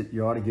hands, that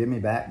you ought to give me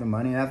back the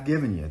money I've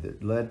given you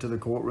that led to the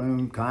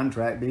courtroom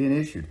contract being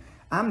issued.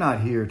 I'm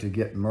not here to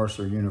get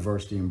Mercer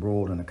University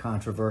embroiled in a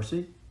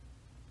controversy.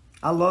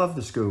 I love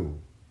the school.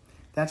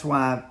 That's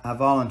why I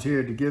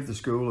volunteered to give the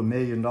school $1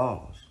 million.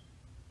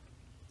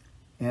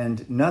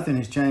 And nothing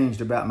has changed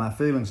about my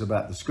feelings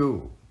about the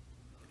school.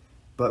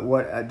 But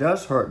what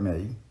does hurt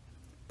me,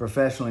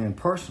 professionally and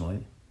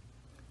personally,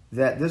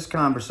 that this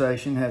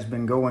conversation has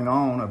been going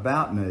on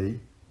about me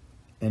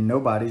and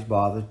nobody's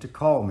bothered to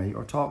call me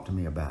or talk to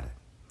me about it.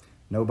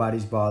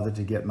 Nobody's bothered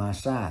to get my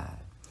side.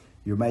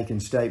 You're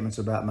making statements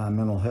about my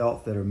mental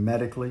health that are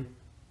medically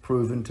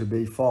proven to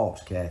be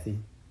false, Kathy.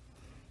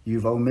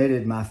 You've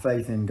omitted my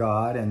faith in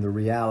God and the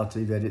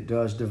reality that it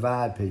does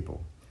divide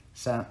people,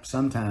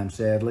 sometimes,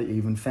 sadly,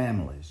 even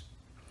families.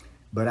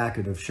 But I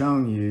could have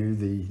shown you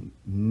the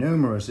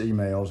numerous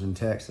emails and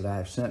texts that I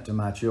have sent to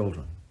my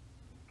children.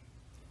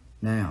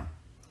 Now,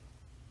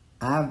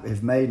 I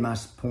have made my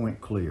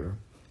point clear.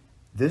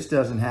 This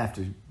doesn't have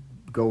to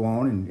go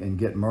on and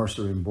get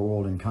Mercer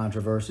embroiled in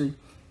controversy.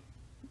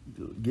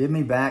 Give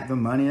me back the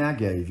money I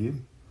gave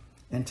you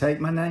and take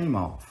my name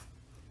off.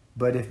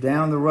 But if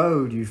down the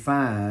road you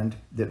find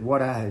that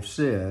what I have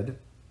said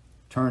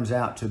turns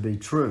out to be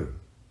true,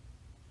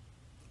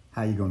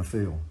 how are you going to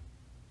feel?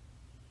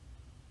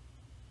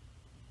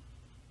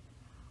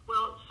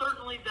 Well,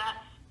 certainly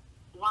that's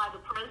why the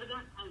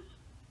president has,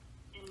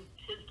 in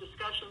his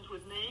discussions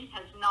with me,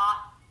 has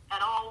not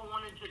at all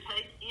wanted to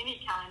take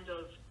any kind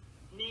of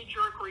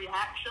knee-jerk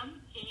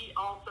reaction. He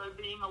also,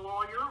 being a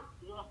lawyer,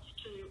 wants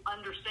to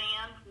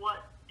understand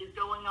what is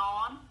going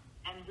on,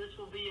 and this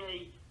will be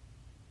a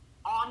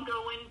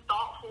ongoing,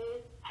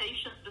 thoughtful,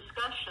 patient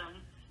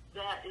discussion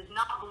that is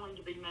not going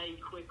to be made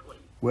quickly.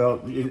 Well,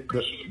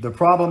 the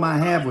problem I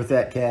have with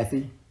that,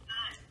 Kathy,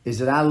 is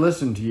that I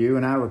listened to you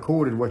and I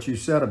recorded what you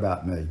said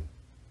about me.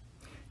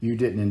 You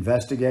didn't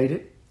investigate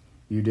it.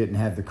 You didn't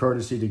have the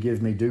courtesy to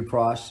give me due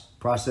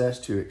process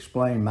to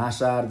explain my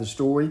side of the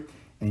story,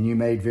 and you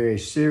made very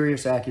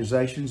serious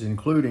accusations,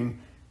 including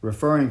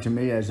referring to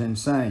me as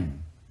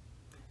insane.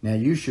 Now,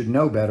 you should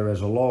know better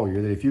as a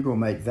lawyer that if you're going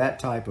to make that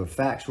type of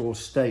factual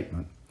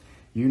statement,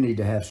 you need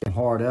to have some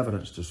hard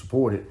evidence to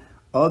support it,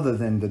 other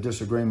than the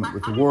disagreement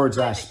with the words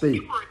I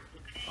speak.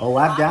 Oh,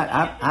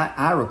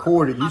 I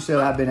recorded. You said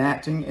I've been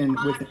acting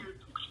with it.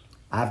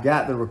 I've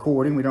got the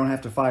recording. We don't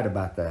have to fight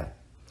about that.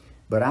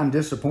 But I'm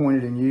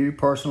disappointed in you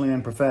personally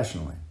and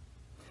professionally,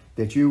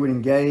 that you would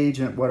engage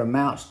in what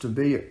amounts to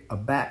be a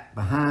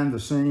behind the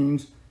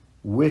scenes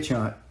witch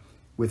hunt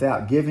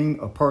without giving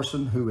a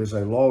person who is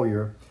a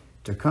lawyer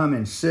to come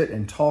and sit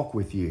and talk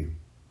with you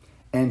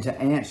and to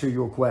answer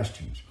your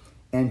questions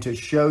and to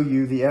show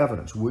you the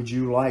evidence. Would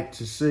you like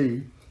to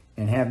see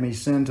and have me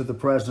send to the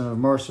president of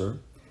Mercer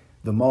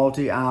the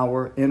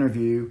multi-hour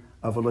interview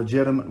of a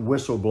legitimate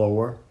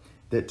whistleblower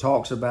that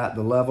talks about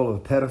the level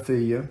of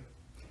pedophilia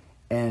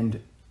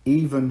and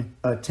even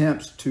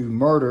attempts to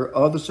murder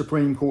other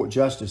Supreme Court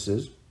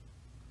justices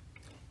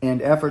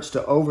and efforts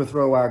to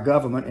overthrow our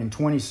government in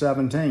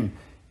 2017?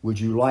 Would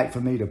you like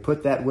for me to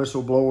put that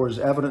whistleblower's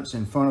evidence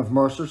in front of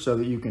Mercer so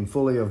that you can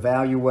fully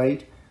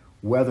evaluate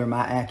whether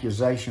my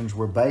accusations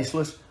were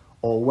baseless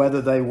or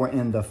whether they were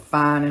in the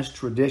finest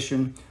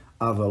tradition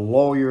of a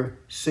lawyer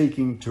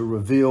seeking to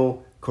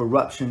reveal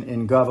corruption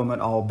in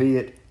government,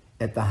 albeit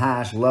at the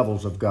highest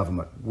levels of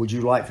government? Would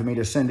you like for me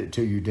to send it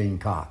to you, Dean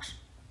Cox?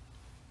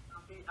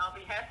 I'll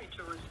be happy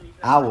to receive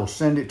that. I will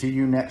send it to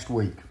you next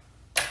week.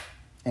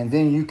 And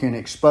then you can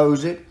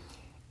expose it,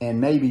 and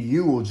maybe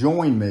you will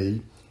join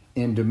me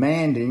in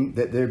demanding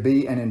that there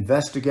be an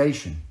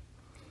investigation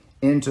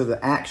into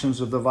the actions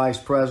of the vice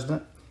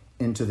president,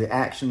 into the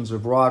actions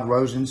of Rod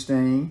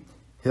Rosenstein,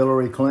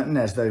 Hillary Clinton,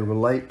 as they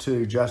relate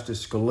to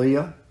Justice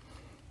Scalia,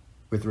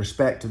 with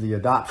respect to the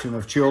adoption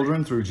of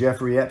children through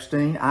Jeffrey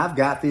Epstein. I've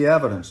got the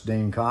evidence,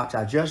 Dean Cox.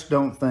 I just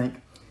don't think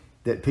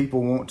that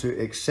people want to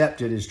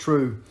accept it as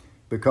true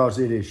because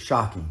it is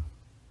shocking.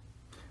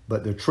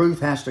 But the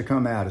truth has to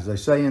come out. As they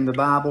say in the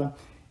Bible,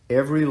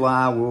 every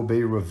lie will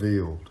be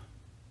revealed.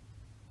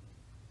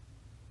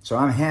 So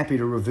I'm happy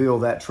to reveal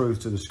that truth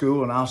to the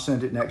school, and I'll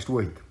send it next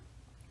week.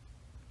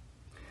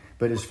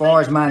 But as far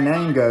as my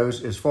name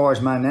goes,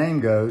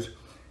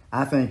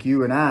 I think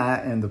you and I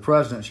and the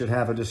president should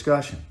have a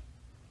discussion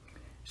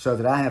so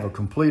that I have a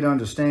complete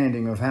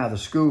understanding of how the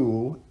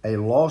school, a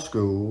law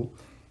school,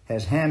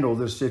 has handled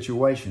this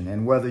situation,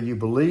 and whether you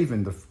believe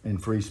in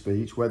free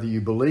speech, whether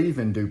you believe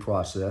in due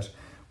process,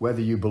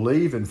 whether you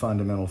believe in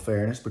fundamental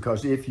fairness,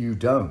 because if you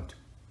don't,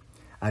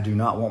 I do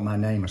not want my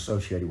name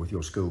associated with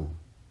your school.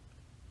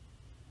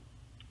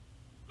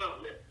 Well,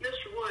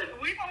 Mr. Wood,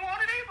 We don't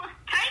want it either.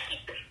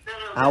 Take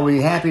it. I'll be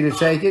happy to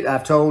take it.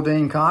 I've told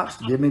Dean Cox,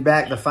 give me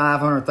back the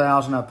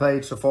 $500,000 I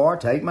paid so far.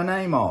 Take my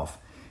name off.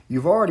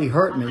 You've already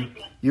hurt me.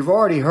 You've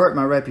already hurt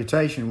my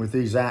reputation with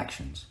these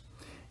actions.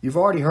 You've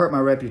already hurt my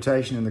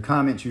reputation in the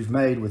comments you've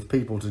made with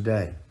people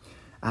today.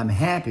 I'm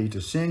happy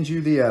to send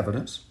you the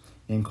evidence,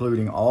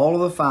 including all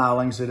of the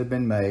filings that have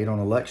been made on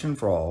election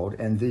fraud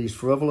and these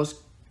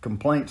frivolous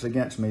complaints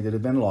against me that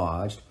have been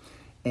lodged,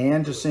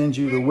 and to send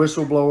you the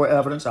whistleblower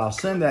evidence. I'll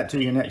send that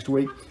to you next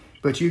week.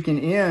 But you can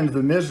end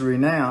the misery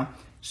now.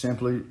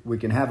 Simply, we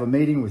can have a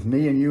meeting with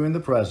me and you and the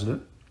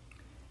president,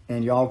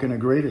 and y'all can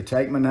agree to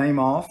take my name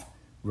off,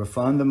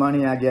 refund the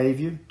money I gave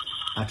you.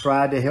 I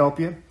tried to help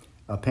you.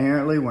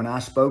 Apparently, when I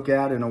spoke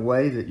out in a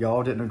way that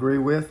y'all didn't agree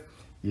with,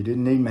 you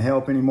didn't need my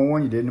help anymore,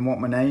 and you didn't want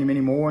my name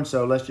anymore, and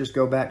so let's just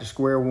go back to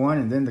square one,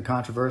 and then the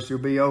controversy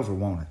will be over,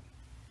 won't it?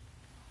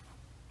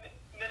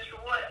 Mr.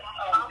 Wood,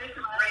 this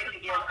is great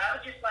again. I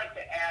would just like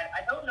to add,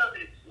 I don't know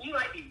that you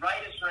might be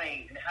right as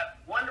rain and have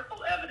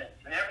wonderful evidence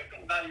and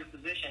everything about your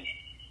position.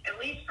 At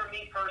least for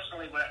me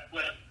personally, what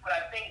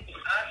I think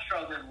I've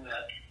struggled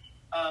with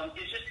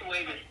is just the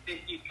way that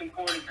you've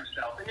comported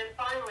yourself. And then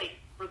finally,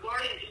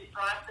 regarding due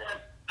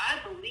process, I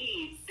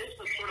believe this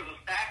was sort of a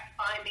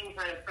fact-finding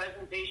kind of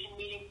presentation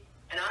meeting,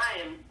 and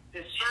I am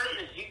as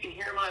certain as you can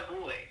hear my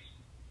voice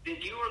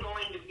that you are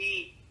going to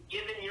be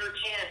given your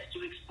chance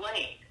to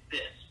explain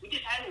this. We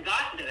just hadn't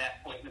gotten to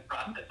that point in the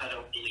process, I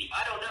don't believe.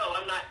 I don't know.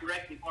 I'm not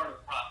directly part of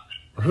the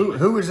process.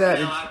 Who was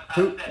that?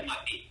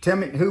 Tell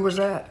me, who was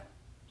that?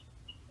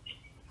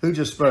 Who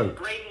just spoke?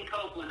 Braden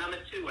Copeland. I'm a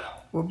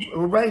 2L.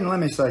 Well, Braden, let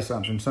me say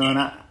something,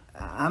 son.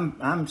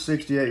 I'm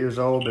 68 years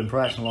old, been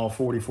practicing law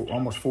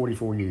almost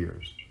 44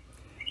 years.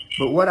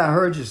 But what I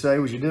heard you say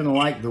was you didn't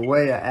like the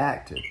way I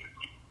acted.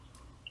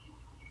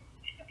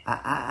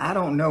 I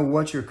don't know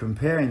what you're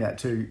comparing that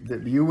to,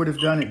 that you would have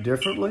done it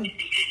differently.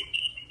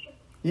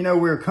 You know,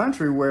 we're a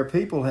country where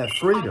people have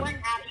freedom.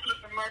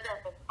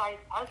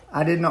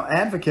 I did not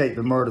advocate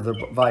the murder of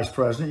the vice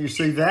president. You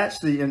see, that's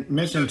the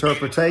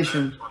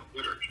misinterpretation.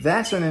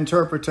 That's an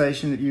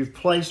interpretation that you've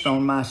placed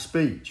on my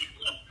speech.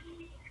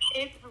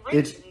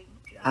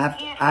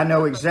 I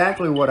know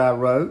exactly what I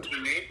wrote.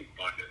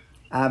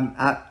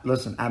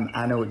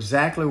 I know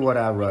exactly what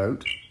I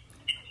wrote.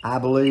 I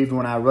believed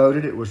when I wrote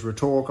it, it was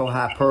rhetorical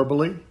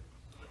hyperbole.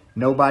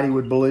 Nobody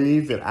would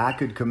believe that I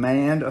could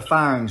command a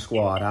firing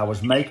squad. I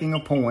was making a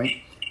point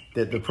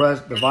that the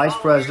vice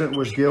president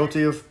was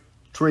guilty of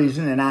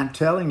treason, and I'm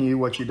telling you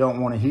what you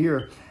don't want to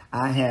hear.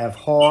 I have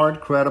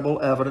hard,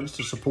 credible evidence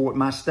to support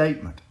my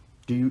statement.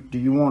 Do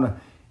you want to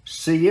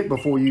see it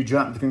before you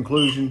jump to the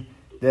conclusion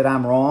that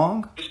I'm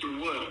wrong? Mr.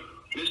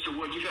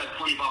 Wood, you've had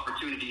plenty of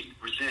opportunities to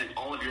present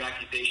all of your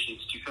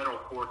accusations to federal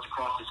courts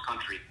across this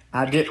country.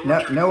 I did.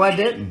 No, I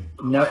didn't.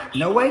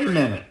 No, wait a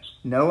minute.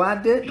 No, I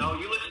didn't. No,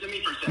 you listen to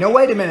me for a second. No,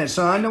 wait a minute,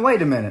 son. No,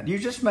 wait a minute. You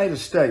just made a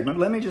statement.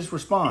 Let me just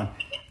respond.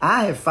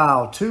 I have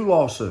filed 2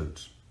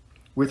 lawsuits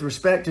with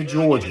respect to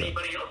Georgia.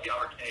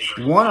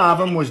 One of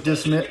them was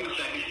dismissed.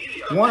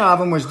 One of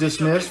them was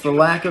dismissed for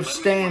lack of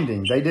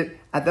standing.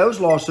 Those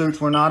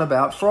lawsuits were not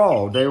about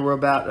fraud. They were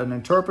about an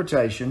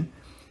interpretation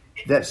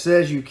that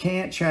says you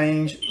can't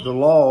change the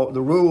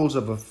rules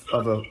of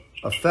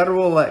a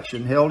federal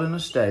election held in a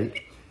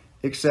state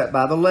except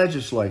by the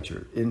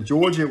legislature. In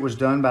Georgia, it was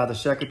done by the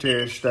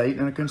Secretary of State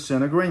in a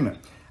consent agreement.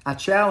 I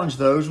challenge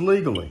those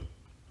legally.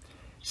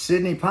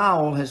 Sidney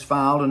Powell has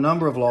filed a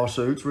number of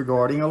lawsuits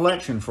regarding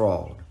election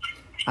fraud.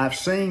 I've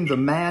seen the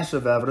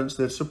massive evidence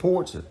that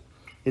supports it.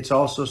 It's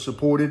also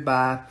supported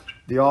by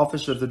the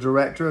Office of the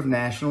Director of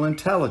National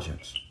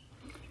Intelligence.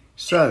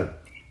 So,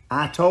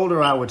 I told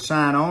her I would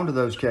sign on to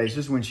those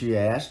cases when she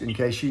asked in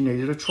case she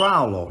needed a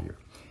trial lawyer.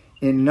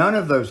 In none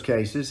of those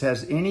cases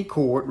has any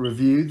court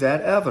reviewed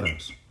that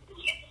evidence.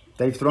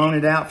 They've thrown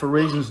it out for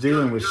reasons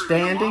dealing with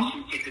standing.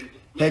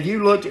 You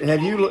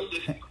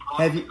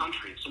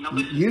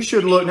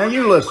should look. Now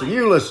you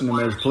listen to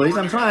me, please.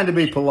 I'm trying to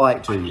be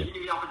polite to you.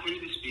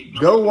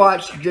 Go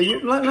watch. You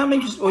didn't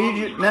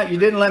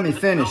let me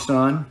finish,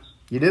 son.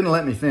 You didn't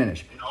let me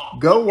finish.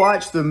 Go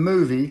watch the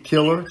movie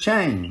Killer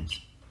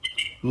Chains.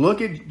 Look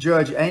at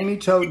Judge Amy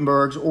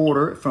Totenberg's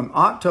order from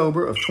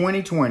October of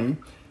 2020,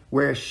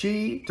 where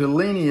she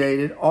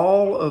delineated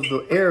all of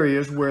the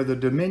areas where the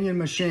Dominion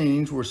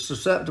machines were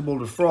susceptible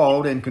to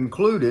fraud and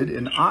concluded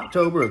in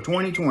October of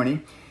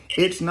 2020,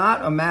 it's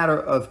not a matter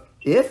of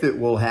if it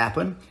will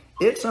happen,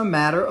 it's a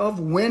matter of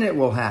when it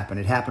will happen.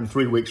 It happened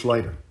 3 weeks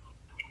later.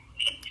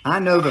 I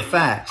know the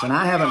facts, and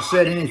I haven't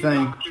said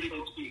anything.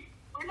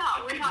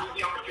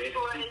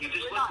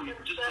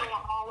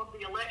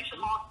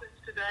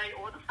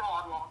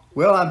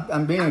 Well,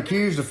 I'm being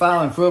accused of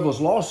filing frivolous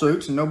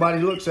lawsuits, and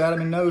nobody looks at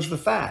them and knows the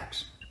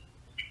facts.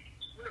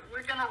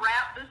 We're going to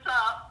wrap this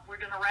up.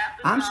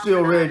 I'm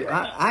still ready.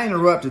 I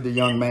interrupted the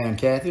young man,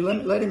 Kathy.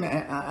 Let him.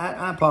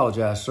 I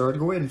apologize, sir.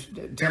 Go ahead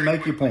and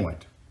make your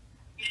point.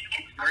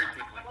 Very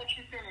quickly. I'll let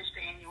you finish,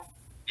 Daniel.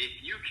 If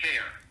you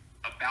care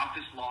about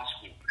this law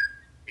school,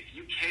 if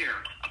you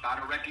care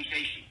about a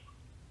reputation,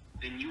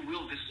 then you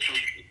will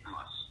disassociate from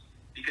us.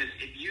 Because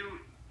if you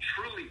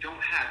truly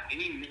don't have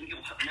any mental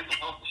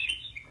health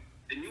issues,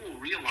 then you will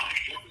realize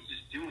what this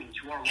is doing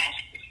to our law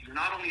schools. You're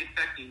not only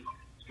affecting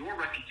your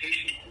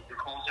reputation with your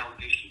false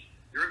allegations,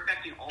 you're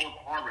affecting all of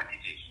our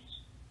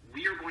reputations.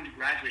 We are going to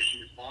graduate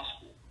from this law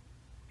school.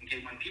 Okay,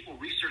 when people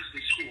research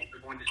this school,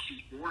 they're going to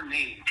see your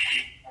name on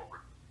the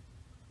forward.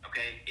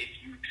 Okay, if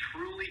you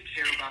truly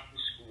care about the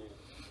school,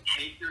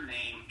 take your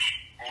name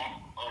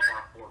off of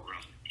our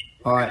courtroom.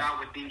 All right. Get out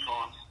with Dean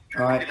Cox.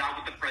 All right. Get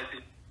out with the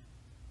president.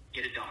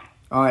 Get it done.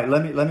 All right.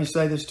 Let me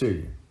say this to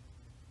you.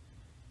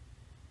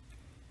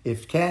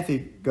 If Kathy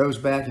goes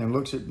back and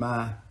looks at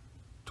my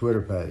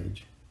Twitter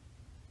page,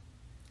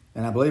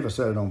 and I believe I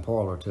said it on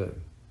Parler too,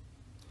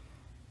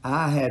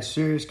 I had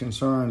serious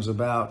concerns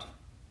about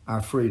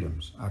our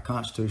freedoms, our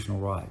constitutional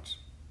rights.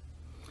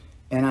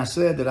 And I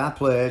said that I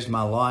pledged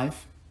my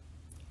life,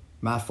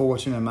 my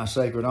fortune, and my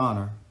sacred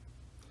honor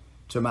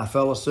to my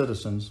fellow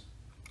citizens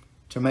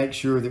to make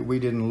sure that we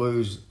didn't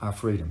lose our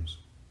freedoms.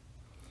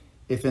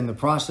 If in the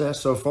process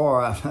so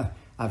far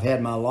I've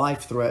had my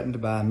life threatened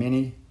by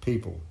many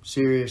people,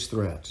 serious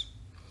threats,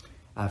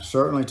 I've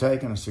certainly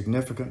taken a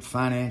significant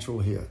financial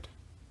hit.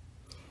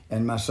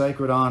 And my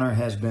sacred honor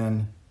has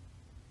been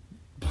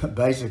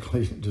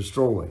basically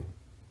destroyed.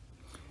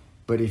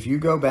 But if you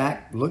go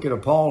back, look at a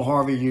Paul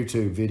Harvey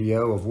YouTube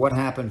video of what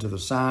happened to the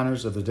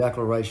signers of the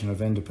Declaration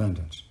of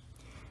Independence,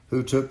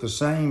 who took the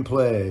same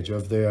pledge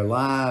of their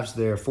lives,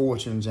 their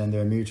fortunes, and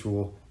their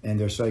mutual and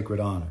their sacred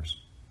honors.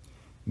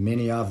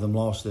 Many of them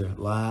lost their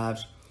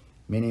lives.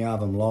 Many of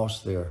them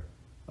lost their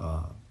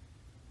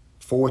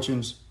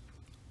fortunes.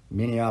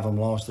 Many of them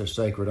lost their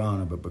sacred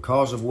honor. But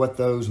because of what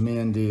those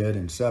men did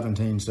in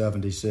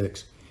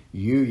 1776,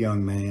 you,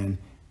 young man,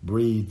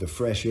 breathe the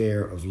fresh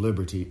air of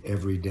liberty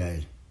every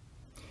day.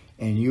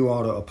 And you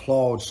ought to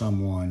applaud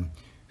someone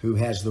who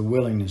has the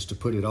willingness to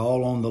put it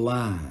all on the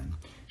line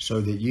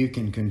so that you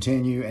can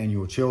continue and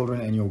your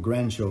children and your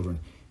grandchildren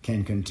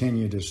can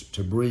continue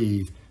to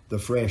breathe the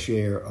fresh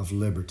air of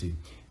liberty.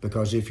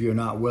 Because if you're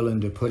not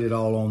willing to put it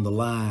all on the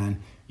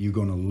line, you're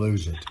going to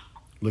lose it.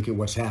 Look at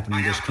what's happening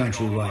in this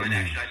country right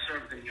now. I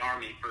served in the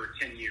Army for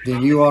 10 years.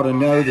 Then you ought to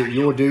know that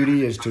your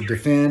duty is to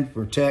defend,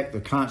 protect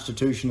the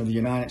Constitution of the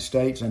United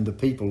States and the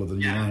people of the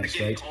United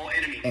States.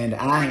 And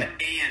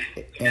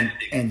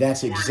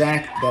that's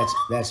exactly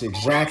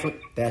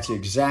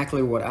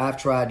what I've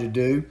tried to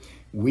do.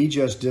 We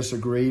just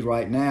disagree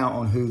right now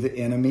on who the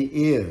enemy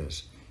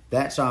is.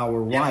 That's our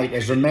right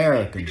as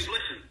Americans. Because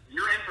listen,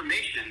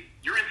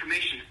 your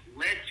information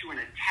led to an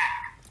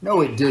attack. No,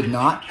 it did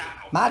not.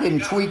 I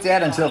didn't tweet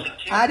that until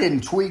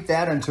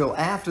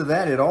after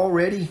that had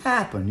already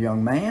happened,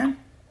 young man.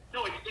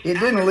 No, it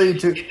didn't lead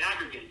to. It's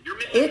aggregate.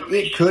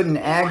 It couldn't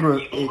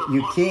aggravate.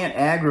 You can't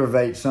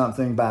aggravate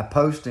something by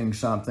posting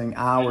something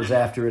hours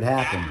after it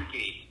happened.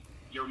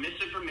 Your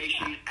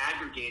misinformation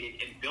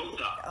aggregated and built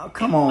up. Oh,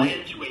 come on.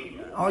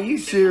 Are you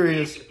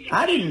serious?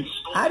 I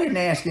didn't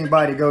ask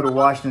anybody to go to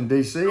Washington,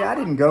 D.C. I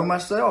didn't go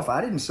myself.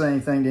 I didn't say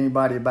anything to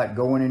anybody about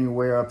going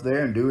anywhere up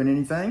there and doing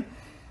anything.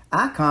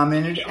 I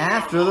commented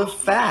after the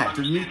fact.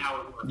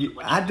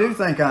 I do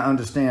think I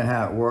understand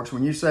how it works.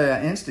 When you say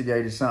I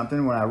instigated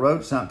something, when I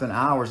wrote something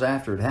hours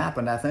after it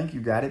happened, I think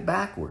you got it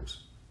backwards.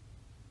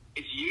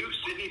 It's you,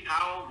 Sidney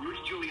Powell, Rudy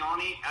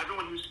Giuliani,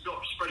 everyone who's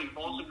spreading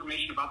false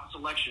information about this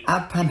election.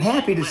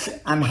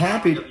 I'm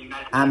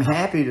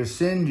happy to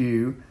send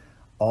you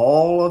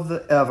all of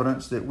the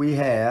evidence that we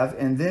have,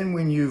 and then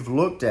when you've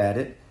looked at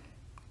it,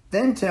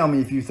 then tell me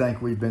if you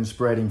think we've been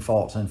spreading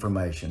false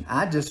information.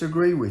 I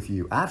disagree with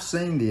you. I've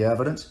seen the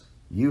evidence.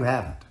 You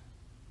haven't.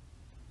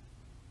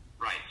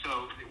 Right.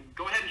 So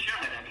go ahead and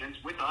share that evidence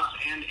with us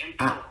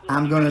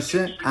I'm going to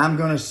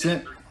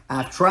send.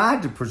 I've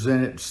tried to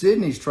present it.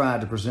 Sydney's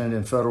tried to present it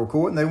in federal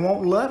court, and they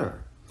won't let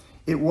her.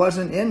 It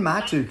wasn't in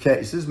my two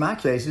cases. My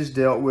cases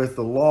dealt with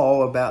the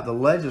law about the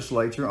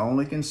legislature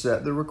only can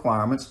set the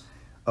requirements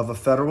of a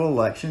federal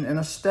election in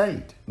a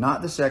state,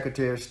 not the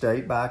Secretary of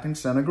State by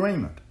consent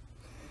agreement.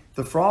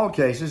 The fraud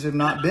cases have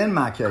not been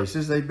my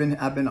cases. I've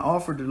been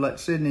offered to let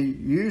Sydney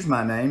use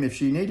my name if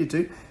she needed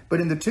to, but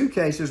in the two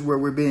cases where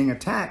we're being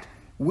attacked,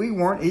 we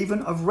weren't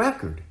even of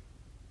record.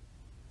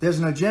 There's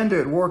an agenda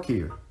at work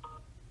here.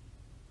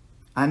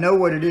 I know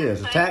what it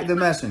is. Attack the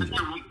messenger.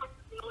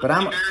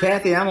 But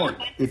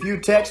if you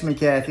text me,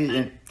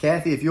 Kathy,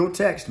 if you'll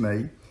text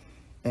me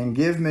and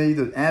give me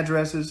the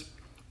addresses,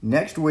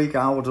 next week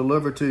I will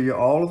deliver to you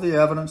all of the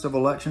evidence of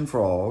election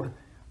fraud,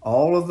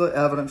 all of the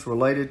evidence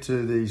related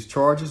to these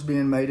charges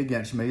being made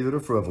against me that are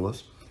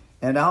frivolous,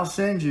 and I'll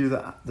send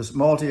you this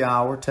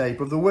multi-hour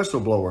tape of the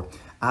whistleblower.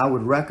 I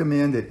would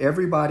recommend that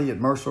everybody at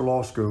Mercer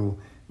Law School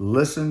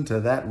Listen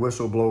to that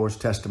whistleblower's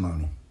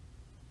testimony,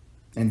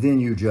 and then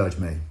you judge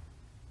me.